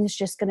 everything's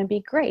just going to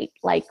be great.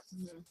 Like,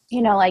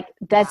 like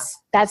that's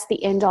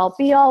the end all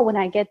be all. When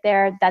I get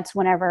there, that's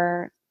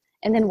whenever.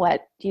 And then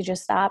what? Do you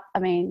just stop? I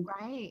mean,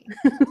 right.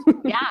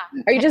 Yeah.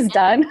 Are you just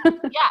done?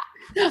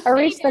 Yeah. Or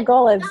reach the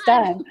goal, it's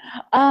done.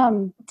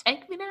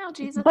 Take me now,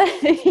 Jesus. But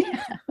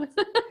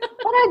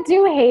I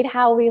do hate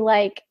how we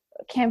like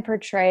can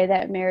portray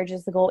that marriage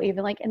is the goal,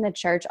 even like in the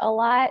church a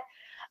lot.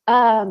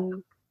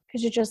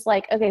 Because you're just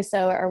like, okay,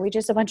 so are we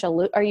just a bunch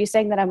of, are you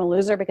saying that I'm a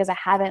loser because I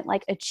haven't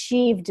like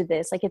achieved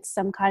this? Like it's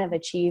some kind of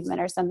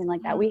achievement or something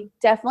like that. We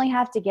definitely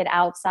have to get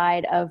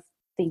outside of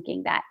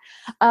thinking that.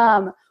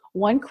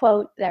 One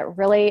quote that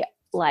really,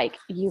 like,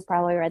 you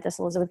probably read this,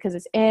 Elizabeth, because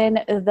it's in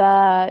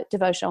the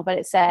devotional, but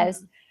it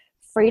says,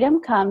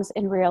 freedom comes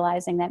in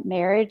realizing that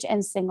marriage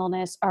and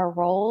singleness are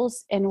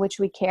roles in which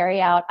we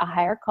carry out a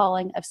higher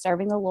calling of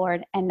serving the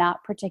Lord and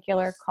not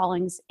particular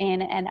callings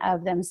in and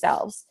of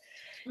themselves.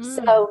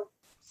 So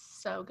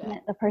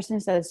good. The person who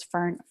says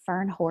Fern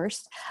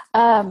Horst.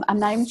 I'm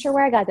not even sure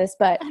where I got this,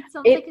 but it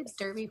sounds like a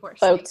derby horse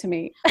spoke to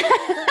me.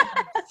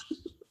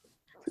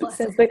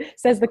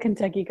 says the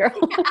Kentucky girl.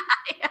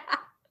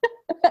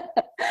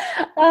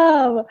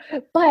 Yeah.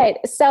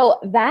 But so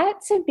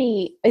that to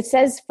me, it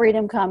says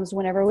freedom comes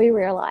whenever we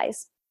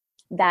realize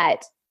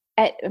that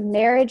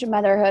marriage and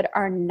motherhood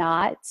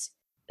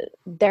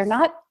they're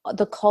not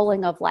the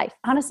calling of life.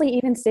 Honestly,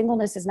 even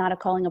singleness is not a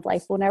calling of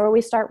life. Whenever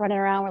we start running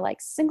around, we're like,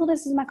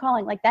 singleness is my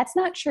calling. Like, that's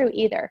not true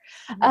either.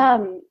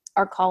 Mm-hmm.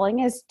 Our calling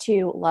is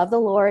to love the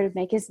Lord,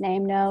 make his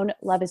name known,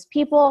 love his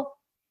people.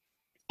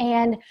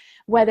 And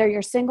whether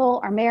you're single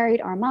or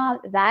married or mom,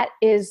 that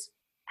is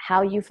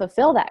how you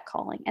fulfill that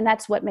calling. And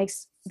that's what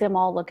makes them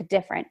all look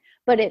different.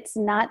 But it's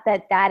not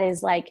that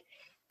is like,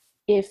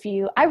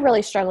 I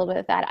really struggled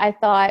with that. I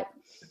thought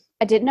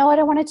I didn't know what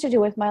I wanted to do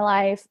with my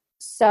life.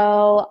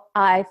 So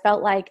I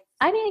felt like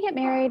I need to get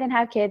married and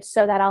have kids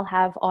so that I'll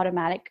have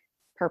automatic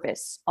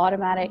purpose,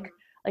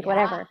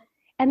 whatever.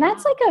 And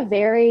that's like a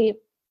very,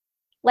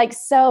 like,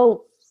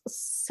 so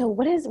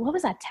what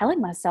was I telling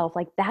myself?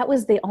 Like, that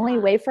was the only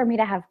way for me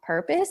to have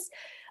purpose.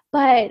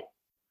 But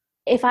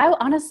if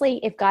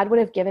God would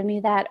have given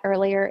me that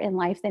earlier in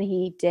life than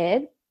he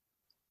did,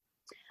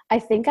 I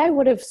think I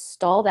would have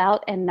stalled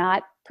out and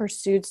not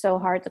pursued so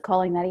hard the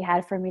calling that he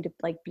had for me to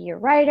like be a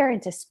writer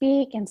and to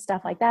speak and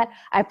stuff like that.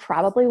 I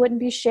probably wouldn't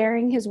be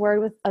sharing his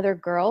word with other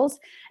girls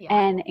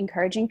and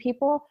encouraging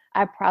people.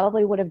 I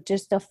probably would have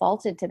just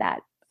defaulted to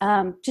that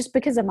just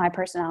because of my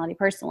personality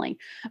personally.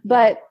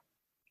 But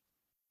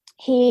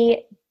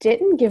he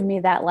didn't give me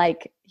that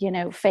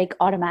fake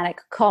automatic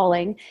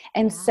calling.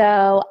 And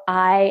so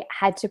I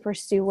had to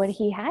pursue what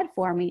he had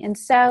for me. And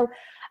so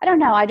I don't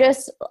know.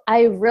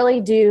 I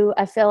really do.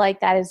 I feel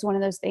like that is one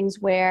of those things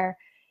where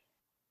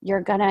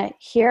you're going to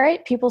hear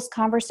it. People's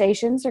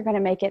conversations are going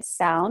to make it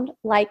sound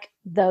like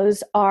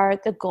those are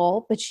the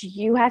goal, but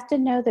you have to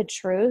know the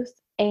truth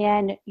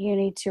and you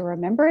need to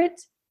remember it,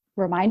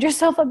 remind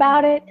yourself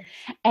about it,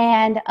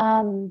 and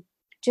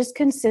just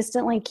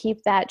consistently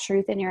keep that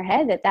truth in your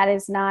head that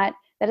is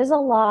a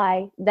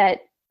lie, that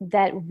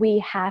we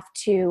have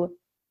to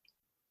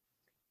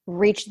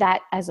reach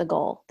that as a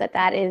goal,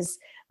 that is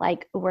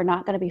like, we're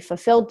not going to be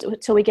fulfilled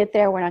till we get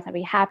there. We're not going to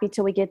be happy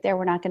till we get there.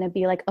 We're not going to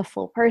be like a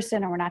full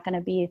person, or we're not going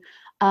to be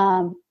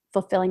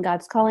fulfilling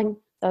God's calling.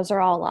 Those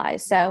are all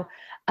lies. So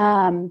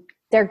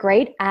they're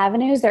great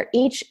avenues. They're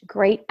each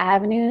great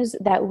avenues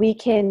that we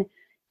can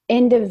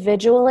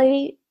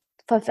individually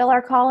fulfill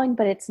our calling,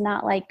 but it's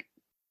not like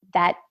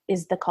that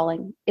is the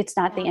calling. It's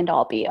not the end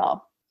all be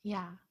all.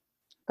 Yeah.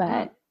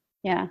 But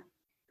yeah.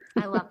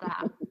 I love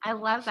that. I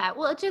love that.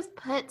 Well, it just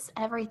puts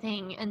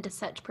everything into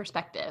such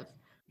perspective.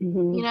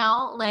 Mm-hmm. You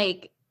know,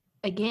 like,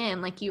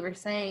 again, like you were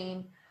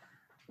saying,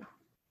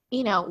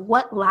 you know,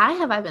 what lie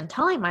have I been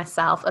telling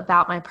myself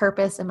about my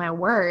purpose and my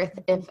worth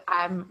if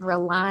I'm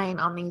relying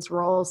on these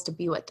roles to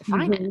be what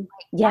define it? Like,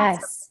 yes.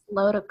 That's a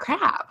load of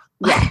crap.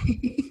 Yeah,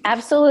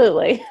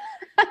 absolutely.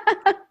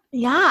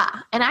 Yeah.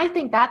 And I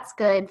think that's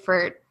good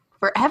for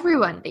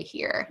everyone to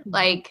hear.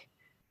 Like,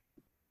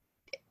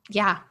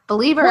 yeah,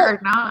 believer or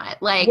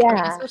not, like, I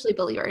mean, especially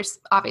believers,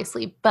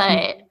 obviously,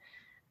 but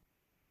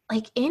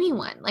like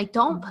anyone, like,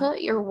 don't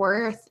put your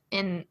worth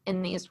in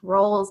these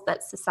roles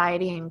that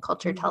society and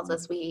culture tells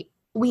us we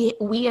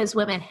as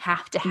women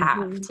have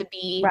to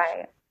be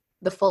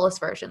the fullest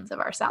versions of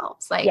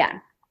ourselves. Like,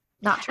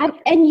 not true.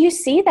 And you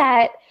see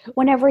that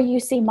whenever you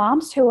see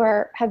moms who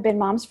have been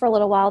moms for a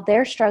little while,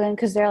 they're struggling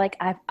because they're like,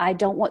 I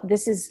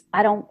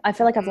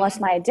feel like I've lost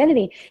my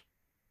identity.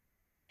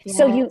 Yes.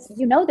 So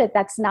you know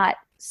that's not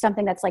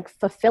something that's like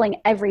fulfilling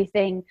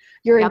everything,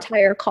 your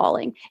entire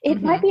calling.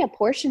 It might be a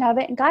portion of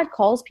it, and God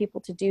calls people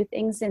to do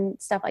things and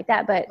stuff like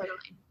that, but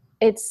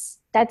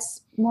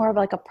that's more of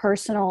like a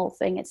personal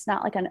thing. It's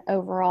not like an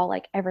overall,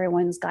 like,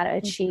 everyone's got to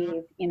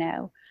achieve,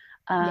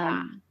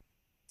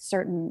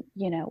 certain,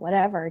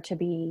 whatever to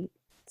be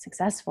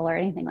successful or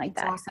anything like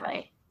that.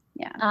 So,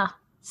 yeah.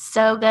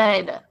 So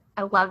good.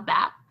 I love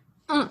that.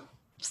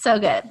 So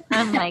good.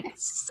 I'm like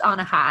on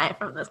a high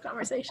from this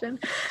conversation.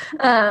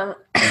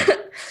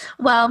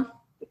 Well,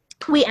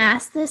 we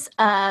ask this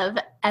of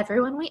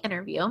everyone we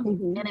interview,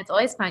 and it's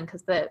always fun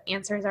because the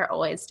answers are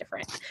always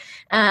different.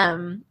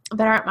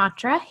 But our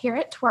mantra here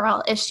at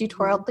Twirl is she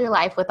twirled through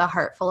life with a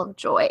heart full of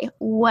joy.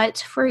 What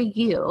for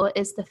you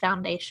is the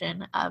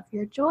foundation of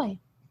your joy?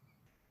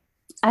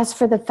 As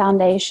for the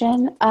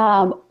foundation,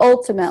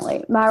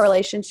 ultimately, my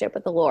relationship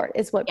with the Lord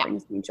is what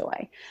brings me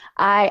joy.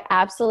 I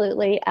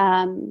absolutely,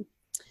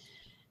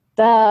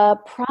 the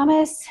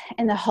promise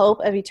and the hope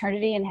of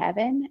eternity in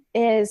heaven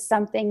is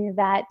something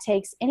that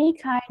takes any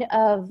kind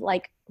of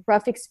like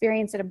rough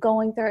experience that I'm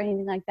going through or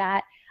anything like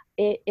that.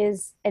 It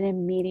is an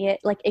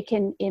immediate, like, it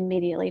can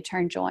immediately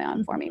turn joy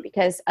on for me,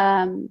 because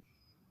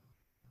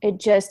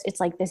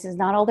it's like, this is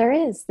not all there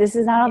is. This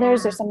is not all there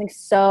is. There's something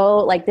so,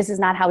 like, this is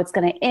not how it's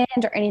going to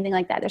end or anything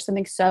like that. There's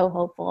something so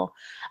hopeful.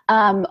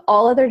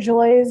 All other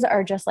joys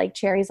are just like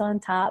cherries on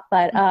top,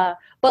 but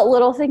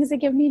little things that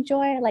give me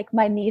joy, like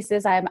my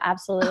nieces, I'm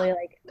absolutely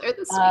like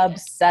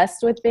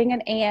obsessed with being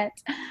an aunt.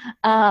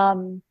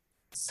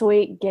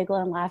 sweet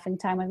giggling, laughing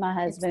time with my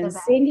husband. It's the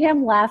best. Seeing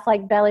him laugh,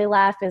 like belly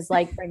laugh, is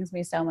like brings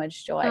me so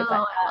much joy. But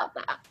Oh, I love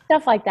that.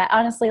 stuff like that,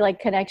 honestly,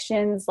 like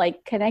connections,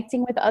 like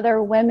connecting with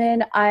other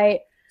women. I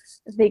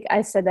think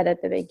I said that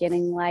at the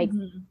beginning, like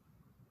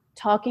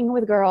talking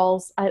with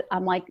girls.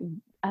 I'm like,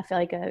 I feel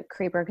like a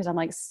creeper because I'm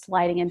like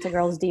sliding into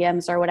girls'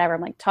 DMs or whatever.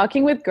 I'm like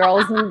talking with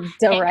girls in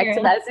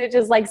direct message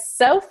is like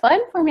so fun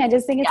for me. I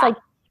just think it's like,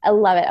 I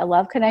love it. I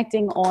love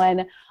connecting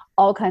on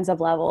all kinds of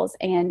levels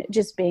and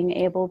just being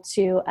able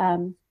to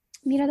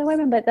meet other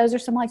women. But those are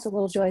some like the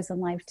little joys in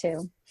life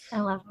too.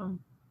 I love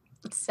them.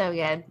 It's so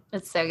good.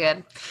 It's so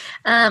good.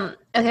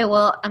 Okay,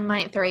 well, I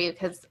might throw you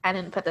because I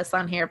didn't put this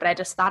on here, but I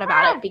just thought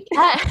about it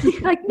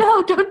because like,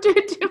 no, don't do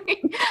it to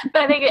me.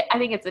 But I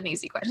think it's an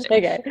easy question.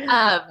 Okay.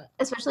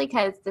 Especially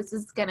because this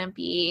is gonna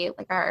be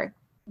like our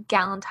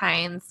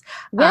Galentine's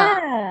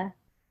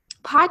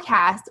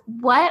podcast.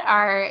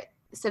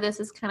 So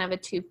this is kind of a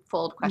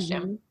twofold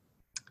question.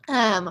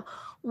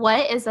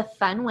 What is a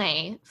fun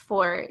way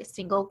for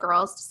single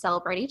girls to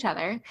celebrate each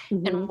other?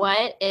 And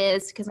what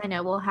is, because I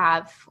know we'll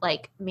have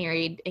like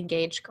married,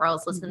 engaged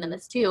girls listen to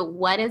this too.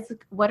 What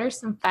are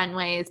some fun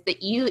ways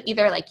that you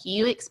either like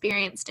you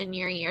experienced in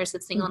your years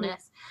of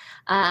singleness,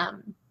 that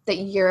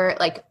you're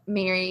like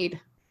married,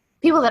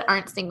 people that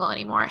aren't single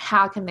anymore,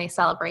 how can they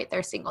celebrate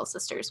their single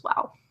sisters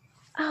well?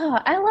 Oh,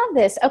 I love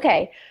this.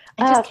 Okay.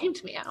 It just came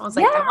to me. I was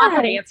like, I want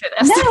her to answer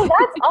this. No,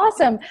 that's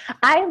awesome.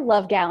 I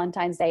love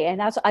Galentine's Day. And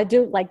that's, I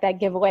do like that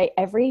giveaway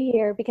every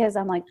year because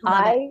I'm like,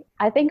 I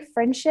think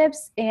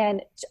friendships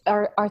and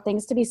are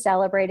things to be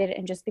celebrated.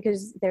 And just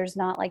because there's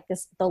not like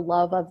this, the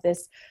love of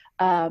this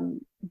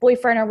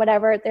boyfriend or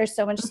whatever, there's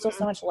so much, still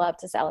so much love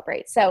to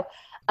celebrate. So,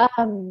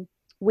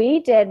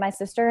 we did, my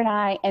sister and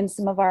I and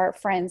some of our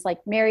friends, like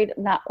married,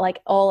 not like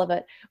all of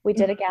it, we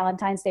did a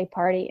Galentine's Day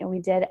party and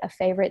we did a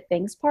favorite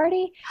things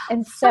party.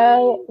 And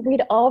so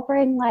we'd all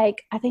bring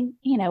like, I think,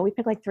 we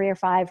picked like 3 or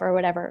 5 or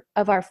whatever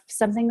of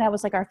something that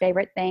was like our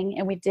favorite thing.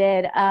 And we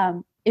did,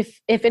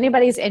 if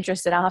anybody's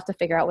interested, I'll have to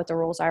figure out what the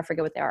rules are. I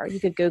forget what they are. You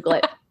could Google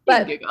it.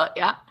 But Google it,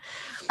 yeah.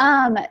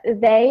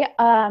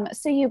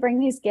 So you bring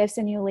these gifts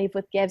and you leave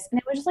with gifts, and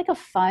it was just like a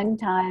fun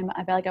time.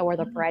 I felt like I wore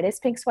the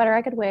brightest pink sweater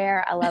I could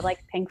wear. I love like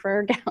pink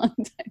for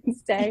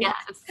Valentine's Day.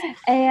 Yes.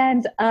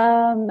 And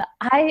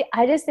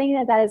I just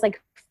think that is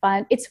like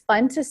fun. It's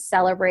fun to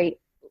celebrate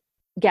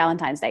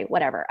Galentine's Day,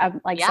 whatever. I've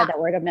said that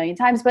word a million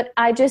times, but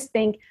I just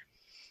think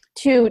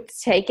to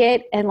take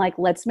it and like,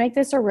 let's make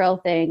this a real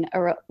thing,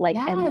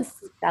 and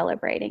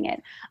celebrating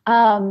it.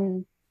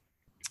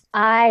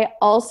 I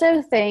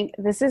also think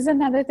this is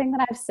another thing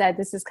that I've said,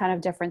 this is kind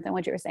of different than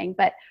what you were saying,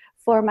 but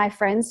for my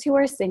friends who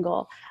are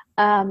single,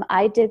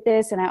 I did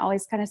this and I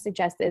always kind of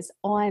suggest this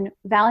on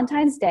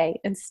Valentine's Day,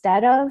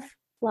 instead of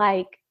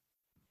like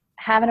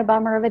having a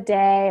bummer of a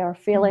day or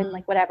feeling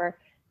like whatever,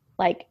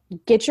 like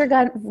get your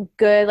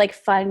good, like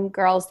fun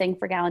girls thing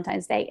for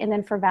Valentine's Day. And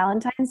then for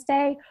Valentine's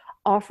Day,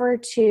 offer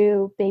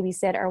to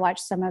babysit or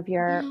watch some of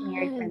your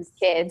married friends'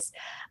 kids.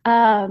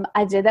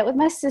 I did that with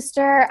my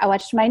sister. I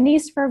watched my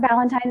niece for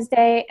Valentine's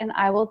Day, and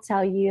I will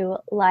tell you,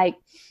 like,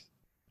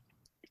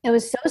 it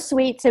was so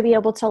sweet to be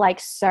able to like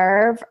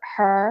serve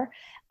her,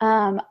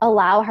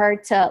 allow her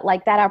to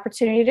like that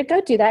opportunity to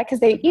go do that. Cause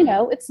they,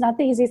 it's not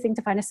the easiest thing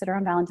to find a sitter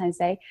on Valentine's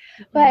Day,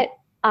 but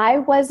I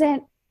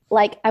wasn't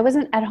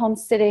at home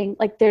sitting,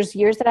 like there's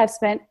years that I've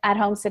spent at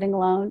home sitting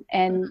alone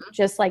and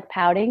just like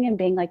pouting and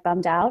being like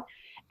bummed out.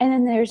 And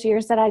then there's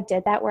years that I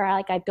did that where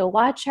I'd go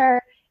watch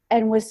her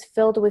and was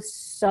filled with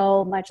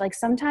so much. Like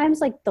sometimes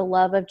like the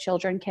love of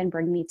children can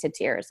bring me to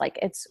tears. Like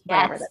it's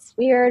whatever, that's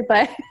weird,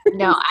 but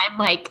no, I'm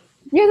like,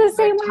 you're the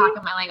same way.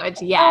 Talking my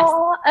language. Yes.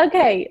 Oh,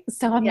 okay.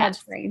 So I'm not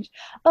strange,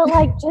 but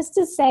like, just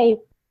to say,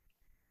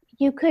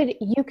 you could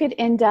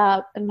end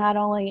up not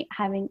only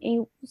having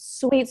a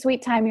sweet,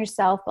 sweet time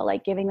yourself, but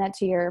like giving that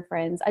to your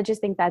friends. I just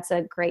think that's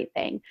a great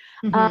thing.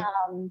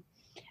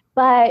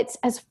 But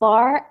as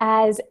far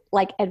as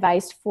like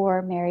advice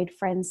for married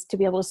friends to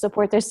be able to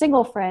support their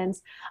single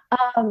friends,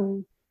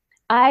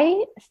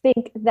 I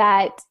think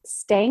that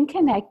staying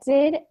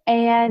connected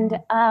and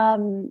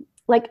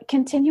like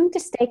continuing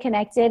to stay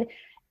connected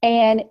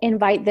and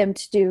invite them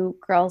to do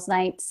girls'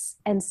 nights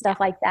and stuff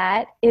like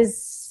that is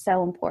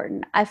so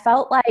important. I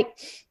felt like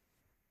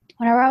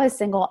whenever I was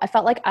single, I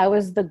felt like I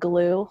was the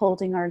glue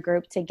holding our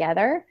group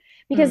together.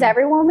 Because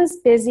everyone was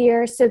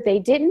busier, so they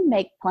didn't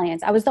make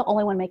plans. I was the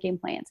only one making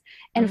plans.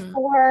 And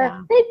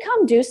they'd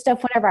come do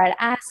stuff whenever I'd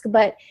ask,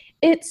 but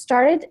it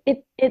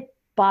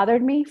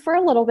bothered me for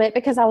a little bit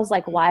because I was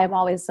like, why am I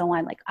always the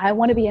one? Like, I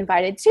want to be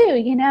invited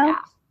too,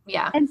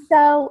 Yeah. And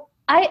so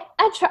I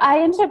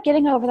ended up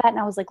getting over that, and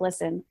I was like,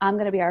 listen, I'm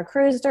going to be our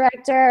cruise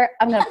director.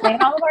 I'm going to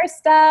plan all of our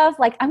stuff.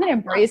 Like, I'm going to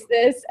embrace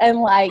this and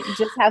like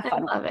just have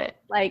fun with it.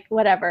 Like,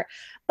 whatever.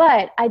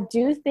 But I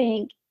do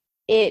think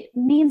it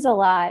means a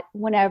lot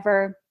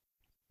whenever,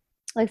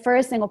 like for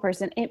a single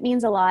person, it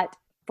means a lot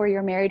for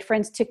your married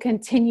friends to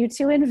continue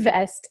to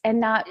invest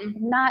and not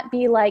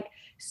be like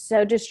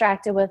so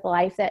distracted with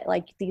life that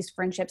like these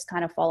friendships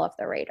kind of fall off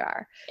the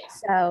radar.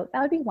 So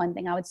that would be one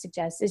thing I would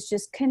suggest, is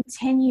just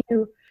continue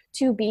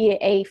to be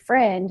a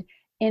friend,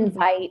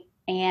 invite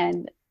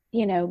and,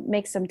 you know,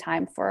 make some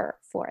time for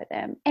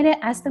them and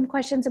ask them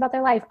questions about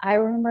their life. I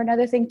remember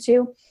another thing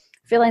too,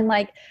 feeling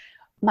like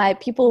my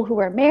people who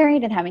were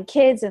married and having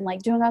kids and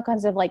like doing all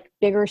kinds of like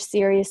bigger,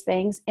 serious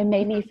things, it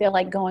made me feel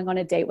like going on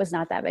a date was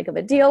not that big of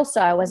a deal. So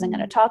I wasn't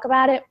going to talk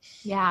about it.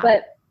 Yeah.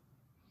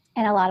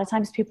 And a lot of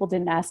times people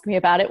didn't ask me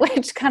about it,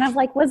 which kind of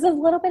like was a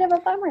little bit of a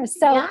bummer.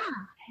 So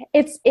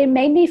it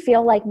made me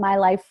feel like my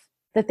life,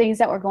 the things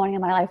that were going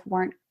in my life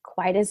weren't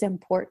quite as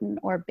important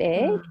or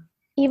big,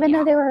 even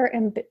though they were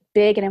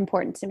big and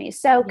important to me.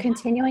 So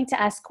continuing to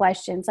ask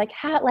questions like,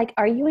 how, like,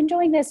 are you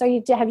enjoying this?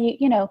 Have you,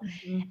 you know,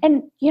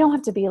 and you don't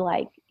have to be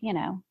like, you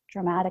know,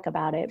 dramatic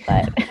about it,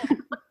 but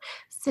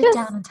sit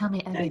down and tell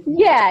me everything.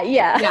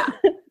 Yeah.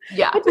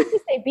 But just to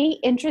say, be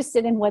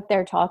interested in what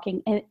they're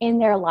talking in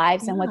their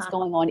lives and what's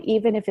going on,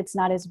 even if it's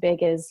not as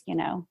big as, you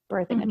know,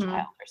 birthing a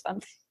child or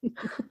something.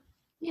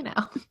 You know,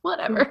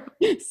 whatever.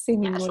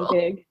 Seemingly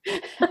big.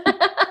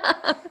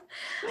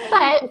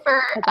 But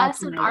for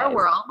us in our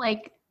world,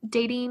 like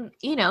dating,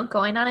 you know,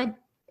 going on a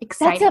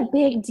exciting. That's a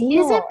big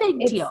deal. It's a big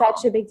deal. It's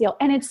such a big deal.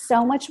 And it's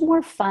so much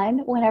more fun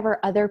whenever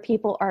other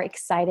people are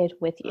excited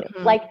with you.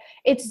 Like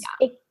it's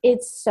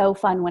so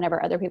fun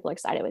whenever other people are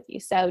excited with you.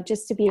 So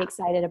just to be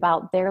excited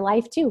about their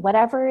life too,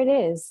 whatever it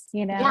is,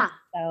 you know? Yeah.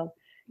 So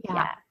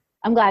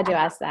I'm glad you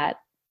asked that.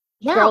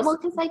 Yeah. Girls, well,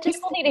 because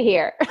people need to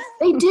hear.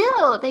 They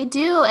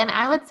do. And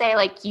I would say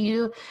like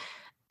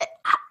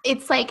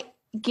it's like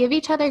give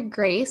each other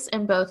grace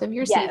in both of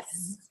your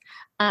seasons.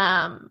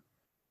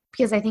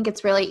 Because I think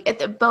it's really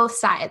both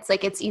sides.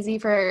 Like it's easy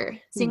for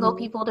single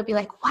people to be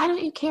like, why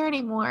don't you care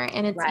anymore?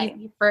 And it's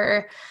easy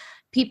for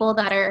people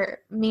that are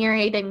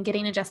married and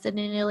getting adjusted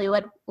in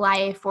newlywed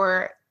life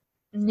or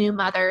new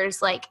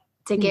mothers, like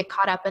to get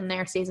caught up in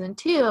their season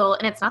two.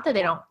 And it's not that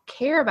they don't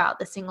care about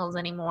the singles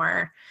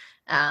anymore.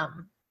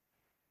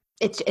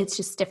 It's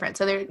just different.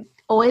 So they're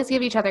always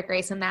give each other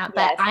grace in that.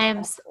 But I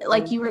am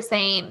like you were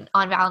saying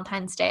on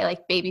Valentine's Day,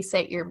 like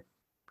babysit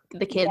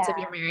the kids of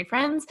your married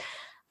friends.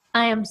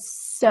 I am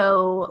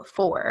so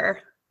for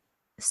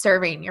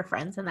serving your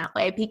friends in that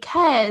way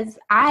because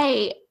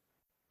at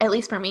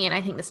least for me, and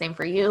I think the same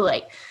for you,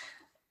 like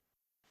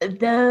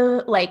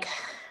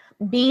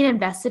being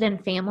invested in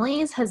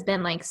families has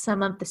been like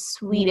some of the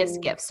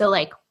sweetest gifts. So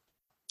like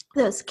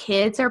those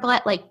kids are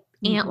like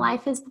aunt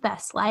life is the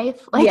best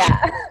life. Like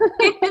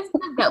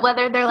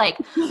whether they're like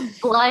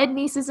blood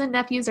nieces and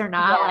nephews or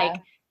not,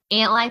 like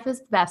aunt life is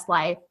the best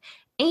life.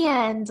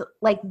 And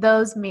like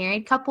those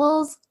married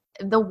couples,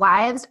 the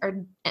wives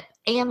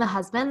and the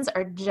husbands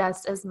are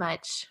just as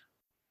much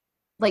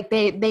like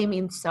they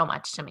mean so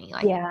much to me.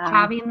 Like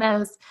having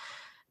those,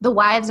 the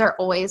wives are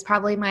always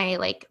probably my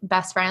like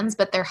best friends,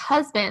 but their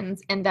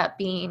husbands end up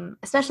being,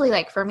 especially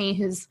like for me,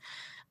 who's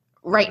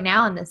right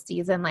now in this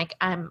season, like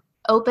I'm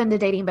open to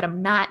dating, but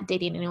I'm not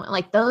dating anyone.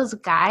 Like those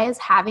guys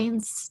having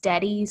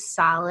steady,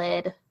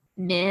 solid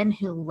men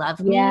who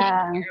love me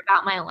and care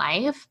about my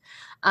life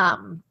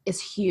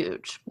is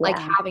huge. Like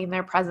having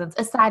their presence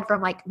aside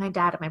from like my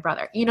dad and my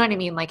brother, you know what I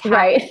mean? Like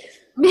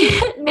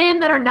men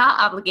that are not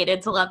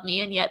obligated to love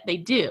me and yet they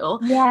do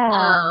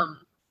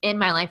in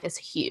my life is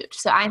huge.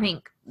 So I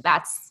think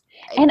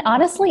and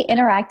honestly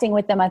interacting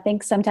with them, I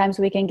think sometimes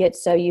we can get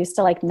so used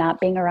to like not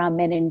being around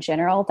men in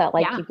general that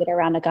like you get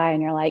around a guy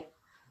and you're like,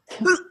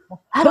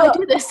 how do I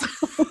do this?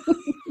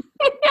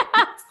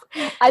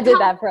 I did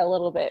that for a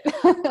little bit.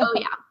 Oh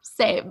yeah,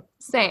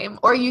 same.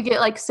 Or you get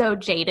like so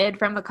jaded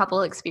from a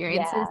couple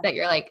experiences that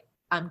you're like,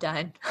 I'm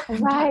done.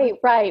 Right.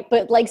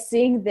 But like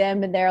seeing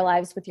them in their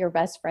lives with your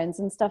best friends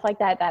and stuff like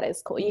that, that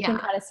is cool. You can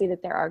kind of see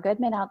that there are good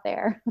men out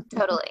there.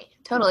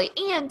 Totally.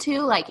 And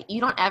too, like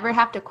you don't ever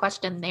have to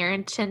question their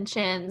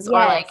intentions or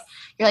like,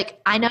 you're like,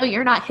 I know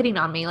you're not hitting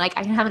on me. Like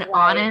I can have an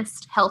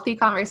honest, healthy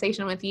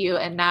conversation with you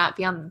and not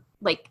be on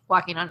like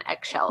walking on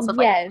eggshells of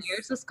like,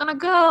 where's this gonna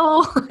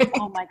go?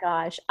 Oh my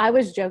gosh. I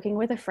was joking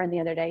with a friend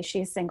the other day.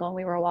 She's single and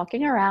we were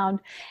walking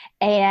around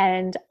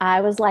and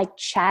I was like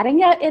chatting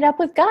it up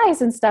with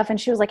guys and stuff. And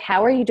she was like,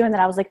 how are you doing that?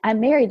 I was like, I'm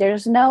married.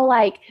 There's no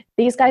like,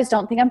 these guys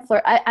don't think I'm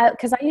flirting.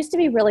 Cause I used to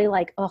be really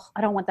like, oh,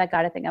 I don't want that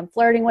guy to think I'm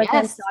flirting with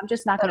him. So I'm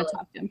just not going to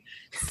talk to him.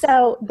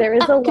 So there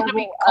is a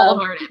level of,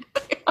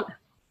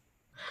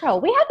 bro,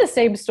 we had the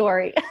same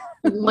story.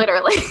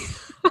 Literally.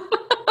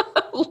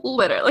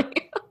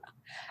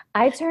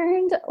 I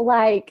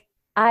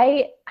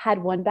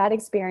had one bad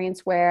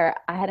experience where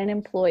I had an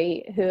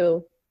employee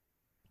who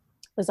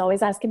was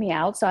always asking me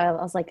out. So I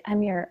was like,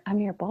 I'm your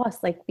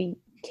boss. Like we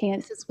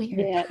can't. This is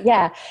weird.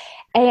 Yeah.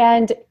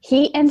 And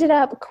he ended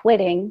up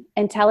quitting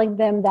and telling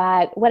them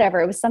that whatever,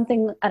 it was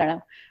something, I don't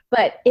know,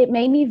 but it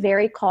made me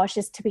very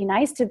cautious to be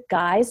nice to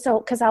guys.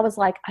 So, cause I was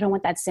like, I don't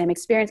want that same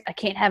experience. I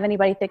can't have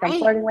anybody think I'm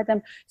flirting with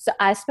them. So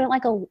I spent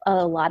like a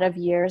lot of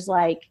years,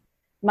 like,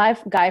 my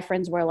guy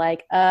friends were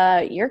like,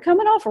 you're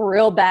coming off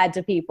real bad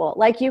to people.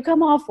 Like you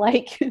come off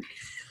like,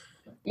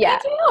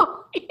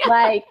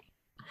 like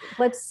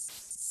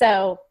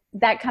so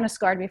that kind of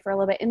scarred me for a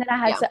little bit. And then I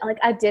had to like,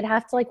 I did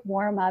have to like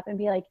warm up and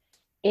be like,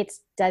 it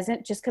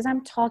doesn't, just because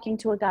I'm talking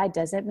to a guy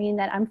doesn't mean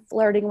that I'm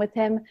flirting with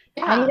him.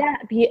 Yeah. I need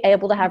to be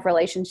able to have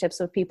relationships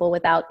with people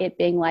without it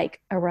being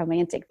like a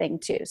romantic thing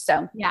too.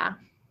 So Yeah.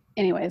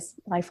 anyways,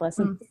 life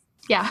lesson.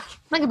 Yeah.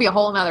 That could be a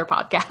whole nother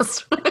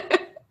podcast.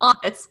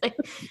 Honestly.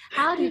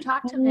 How do you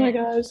talk to me? Oh my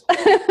gosh.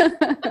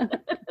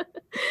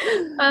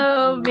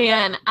 Oh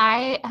man,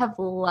 I have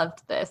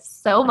loved this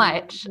so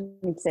much.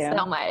 Me too.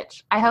 So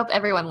much. I hope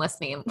everyone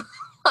listening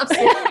loves it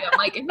too. I'm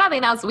like, if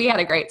nothing else, we had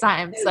a great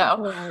time.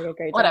 So We had a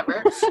great time.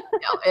 whatever.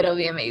 No, it'll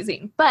be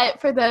amazing. But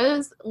for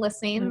those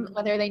listening,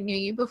 whether they knew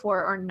you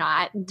before or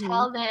not,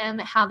 tell them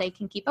how they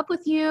can keep up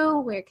with you,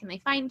 where can they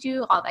find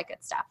you, all that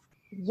good stuff.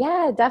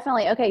 Yeah,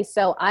 definitely. Okay,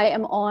 so I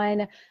am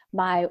on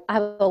I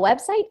have a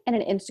website and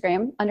an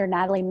Instagram under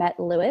Natalie Met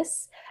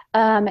Lewis.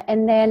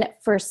 And then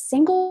for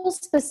singles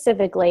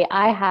specifically,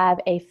 I have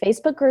a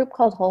Facebook group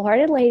called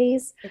Wholehearted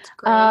Ladies. It's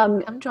great.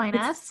 Come join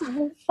us.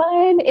 So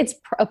fun. It's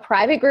a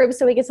private group,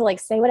 so we get to like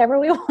say whatever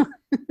we want.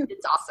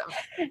 It's awesome.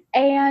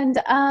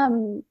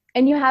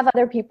 And you have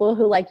other people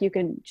who like you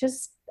can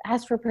just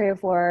ask for prayer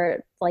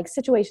for, like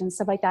situations,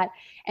 stuff like that.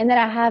 And then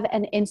I have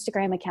an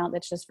Instagram account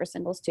that's just for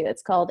singles too.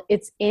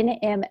 It's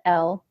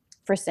NML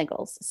for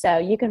singles. So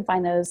you can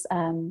find those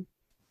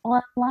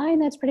online.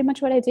 That's pretty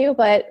much what I do,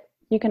 but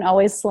you can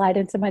always slide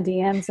into my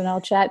DMs and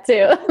I'll chat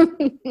too.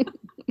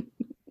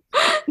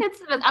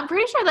 I'm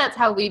pretty sure that's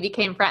how we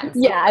became friends.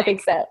 Yeah, I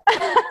think so.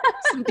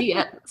 Some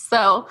DMs.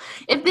 So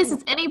if this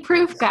is any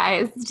proof,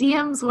 guys,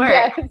 DMs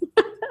work. Yes.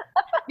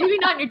 Maybe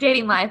not in your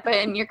dating life, but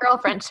in your girl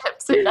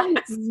friendships, it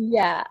does.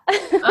 Yeah.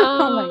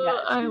 Oh my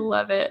gosh. I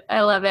love it.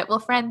 I love it. Well,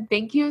 friend,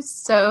 thank you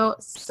so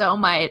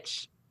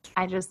much.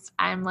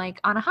 I'm like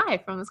on a high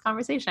from this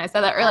conversation. I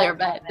said that earlier,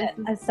 but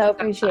I so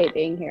appreciate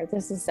being here.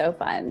 This is so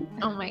fun.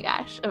 Oh my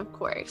gosh, of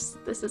course.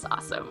 This is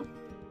awesome.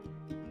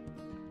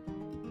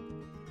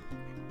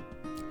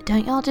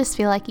 Don't y'all just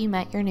feel like you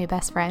met your new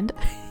best friend?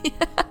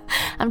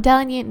 I'm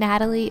telling you,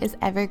 Natalie is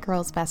every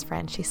girl's best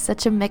friend. She's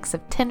such a mix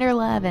of tender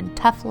love and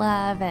tough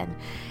love, and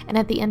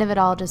at the end of it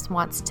all just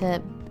wants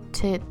to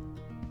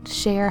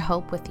share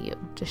hope with you,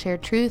 to share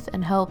truth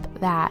and hope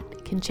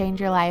that can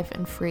change your life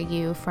and free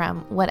you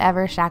from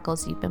whatever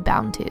shackles you've been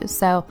bound to.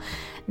 So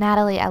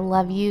Natalie, I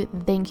love you.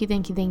 Thank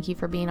you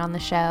for being on the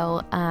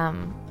show.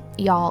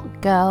 Y'all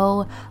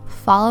go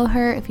follow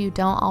her if you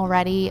don't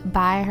already.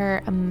 Buy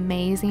her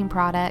amazing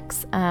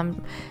products.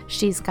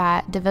 She's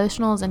got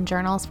devotionals and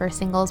journals for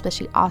singles, but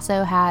she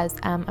also has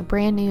a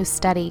brand new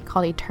study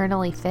called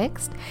Eternally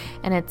Fixed,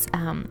 and it's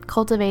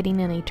cultivating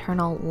an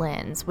eternal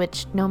lens,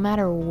 which no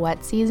matter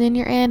what season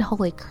you're in,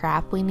 holy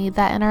crap, we need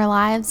that in our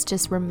lives.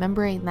 Just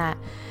remembering that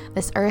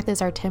this earth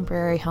is our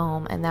temporary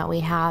home and that we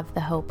have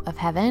the hope of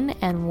heaven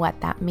and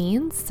what that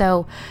means.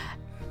 So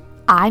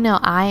I know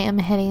I am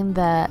hitting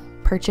the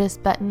purchase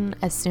button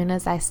as soon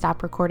as I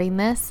stop recording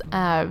this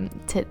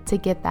to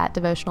get that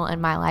devotional in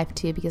my life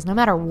too, because no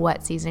matter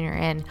what season you're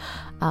in,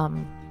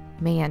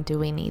 man, do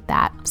we need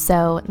that.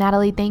 So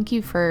Natalie, thank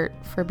you for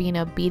being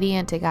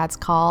obedient to God's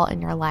call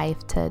in your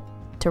life to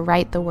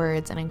write the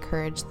words and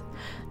encourage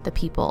the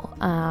people.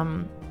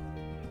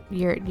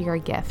 You're a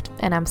gift,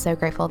 and I'm so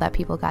grateful that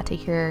people got to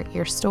hear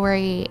your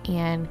story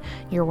and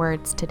your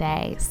words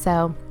today.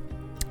 So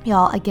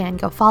y'all, again,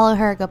 go follow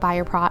her, go buy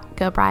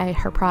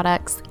her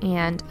products,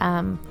 and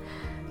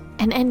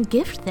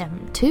gift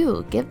them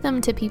too. Give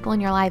them to people in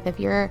your life. If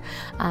you're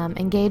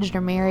engaged or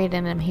married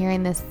and I'm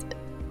hearing this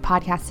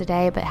podcast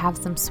today, but have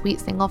some sweet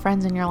single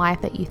friends in your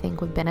life that you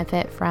think would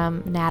benefit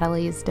from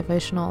Natalie's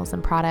devotionals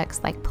and products,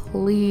 like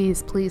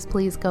please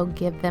go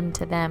give them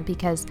to them,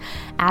 because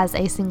as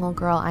a single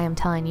girl, I am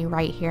telling you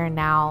right here and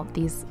now,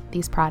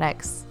 these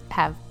products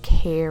have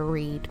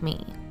carried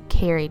me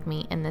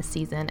in this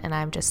season, and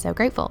I'm just so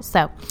grateful.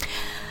 So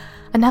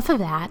enough of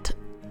that.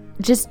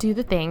 Just do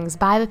the things,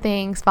 buy the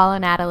things, follow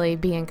Natalie,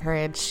 be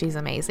encouraged. She's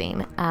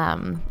amazing.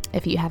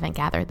 If you haven't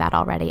gathered that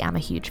already, I'm a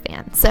huge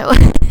fan. So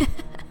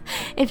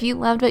if you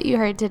loved what you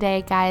heard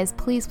today, guys,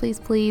 please,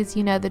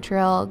 you know the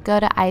drill. Go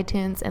to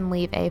iTunes and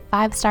leave a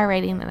 5-star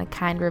rating and a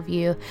kind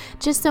review,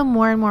 just so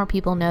more and more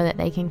people know that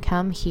they can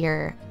come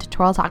here to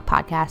Twirl Talk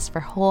Podcast for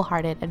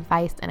wholehearted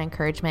advice and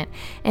encouragement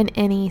in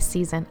any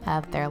season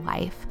of their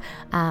life.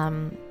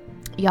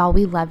 Y'all,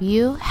 we love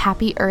you.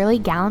 Happy early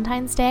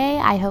Galentine's Day.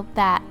 I hope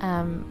that,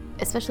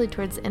 especially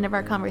towards the end of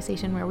our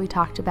conversation where we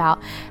talked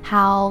about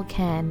how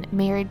can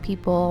married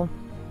people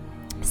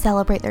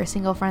celebrate their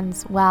single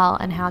friends well,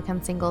 and how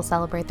can singles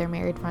celebrate their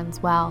married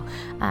friends well.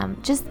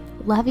 Just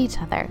love each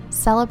other.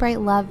 Celebrate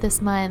love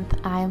this month.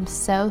 I am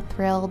so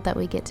thrilled that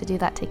we get to do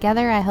that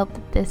together. I hope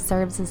that this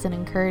serves as an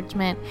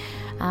encouragement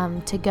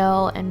to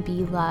go and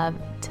be love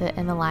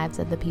in the lives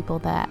of the people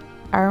that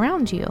are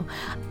around you.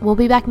 We'll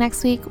be back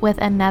next week with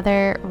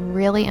another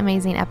really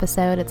amazing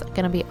episode. It's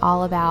going to be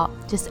all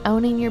about just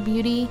owning your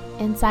beauty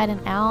inside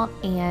and out,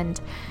 and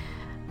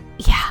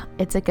yeah,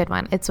 It's a good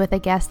one. It's with a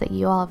guest that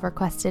you all have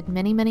requested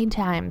many, many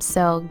times.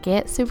 So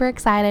get super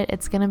excited.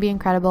 It's going to be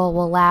incredible.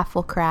 We'll laugh,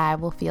 we'll cry,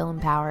 we'll feel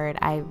empowered.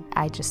 I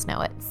just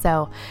know it.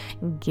 So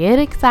get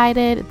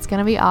excited. It's going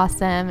to be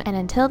awesome. And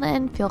until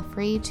then, feel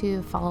free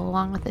to follow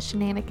along with the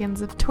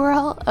shenanigans of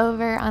Twirl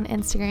over on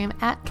Instagram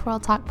at Twirl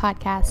Talk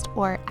Podcast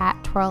or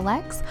at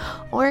TwirlX.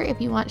 Or if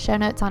you want show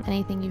notes on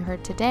anything you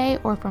heard today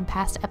or from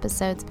past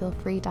episodes, feel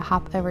free to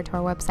hop over to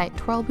our website,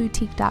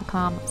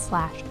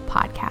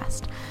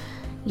 twirlboutique.com/podcast.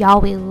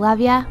 Y'all, we love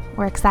ya.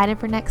 We're excited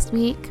for next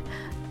week.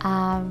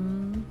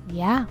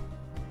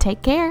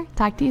 Take care.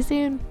 Talk to you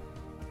soon.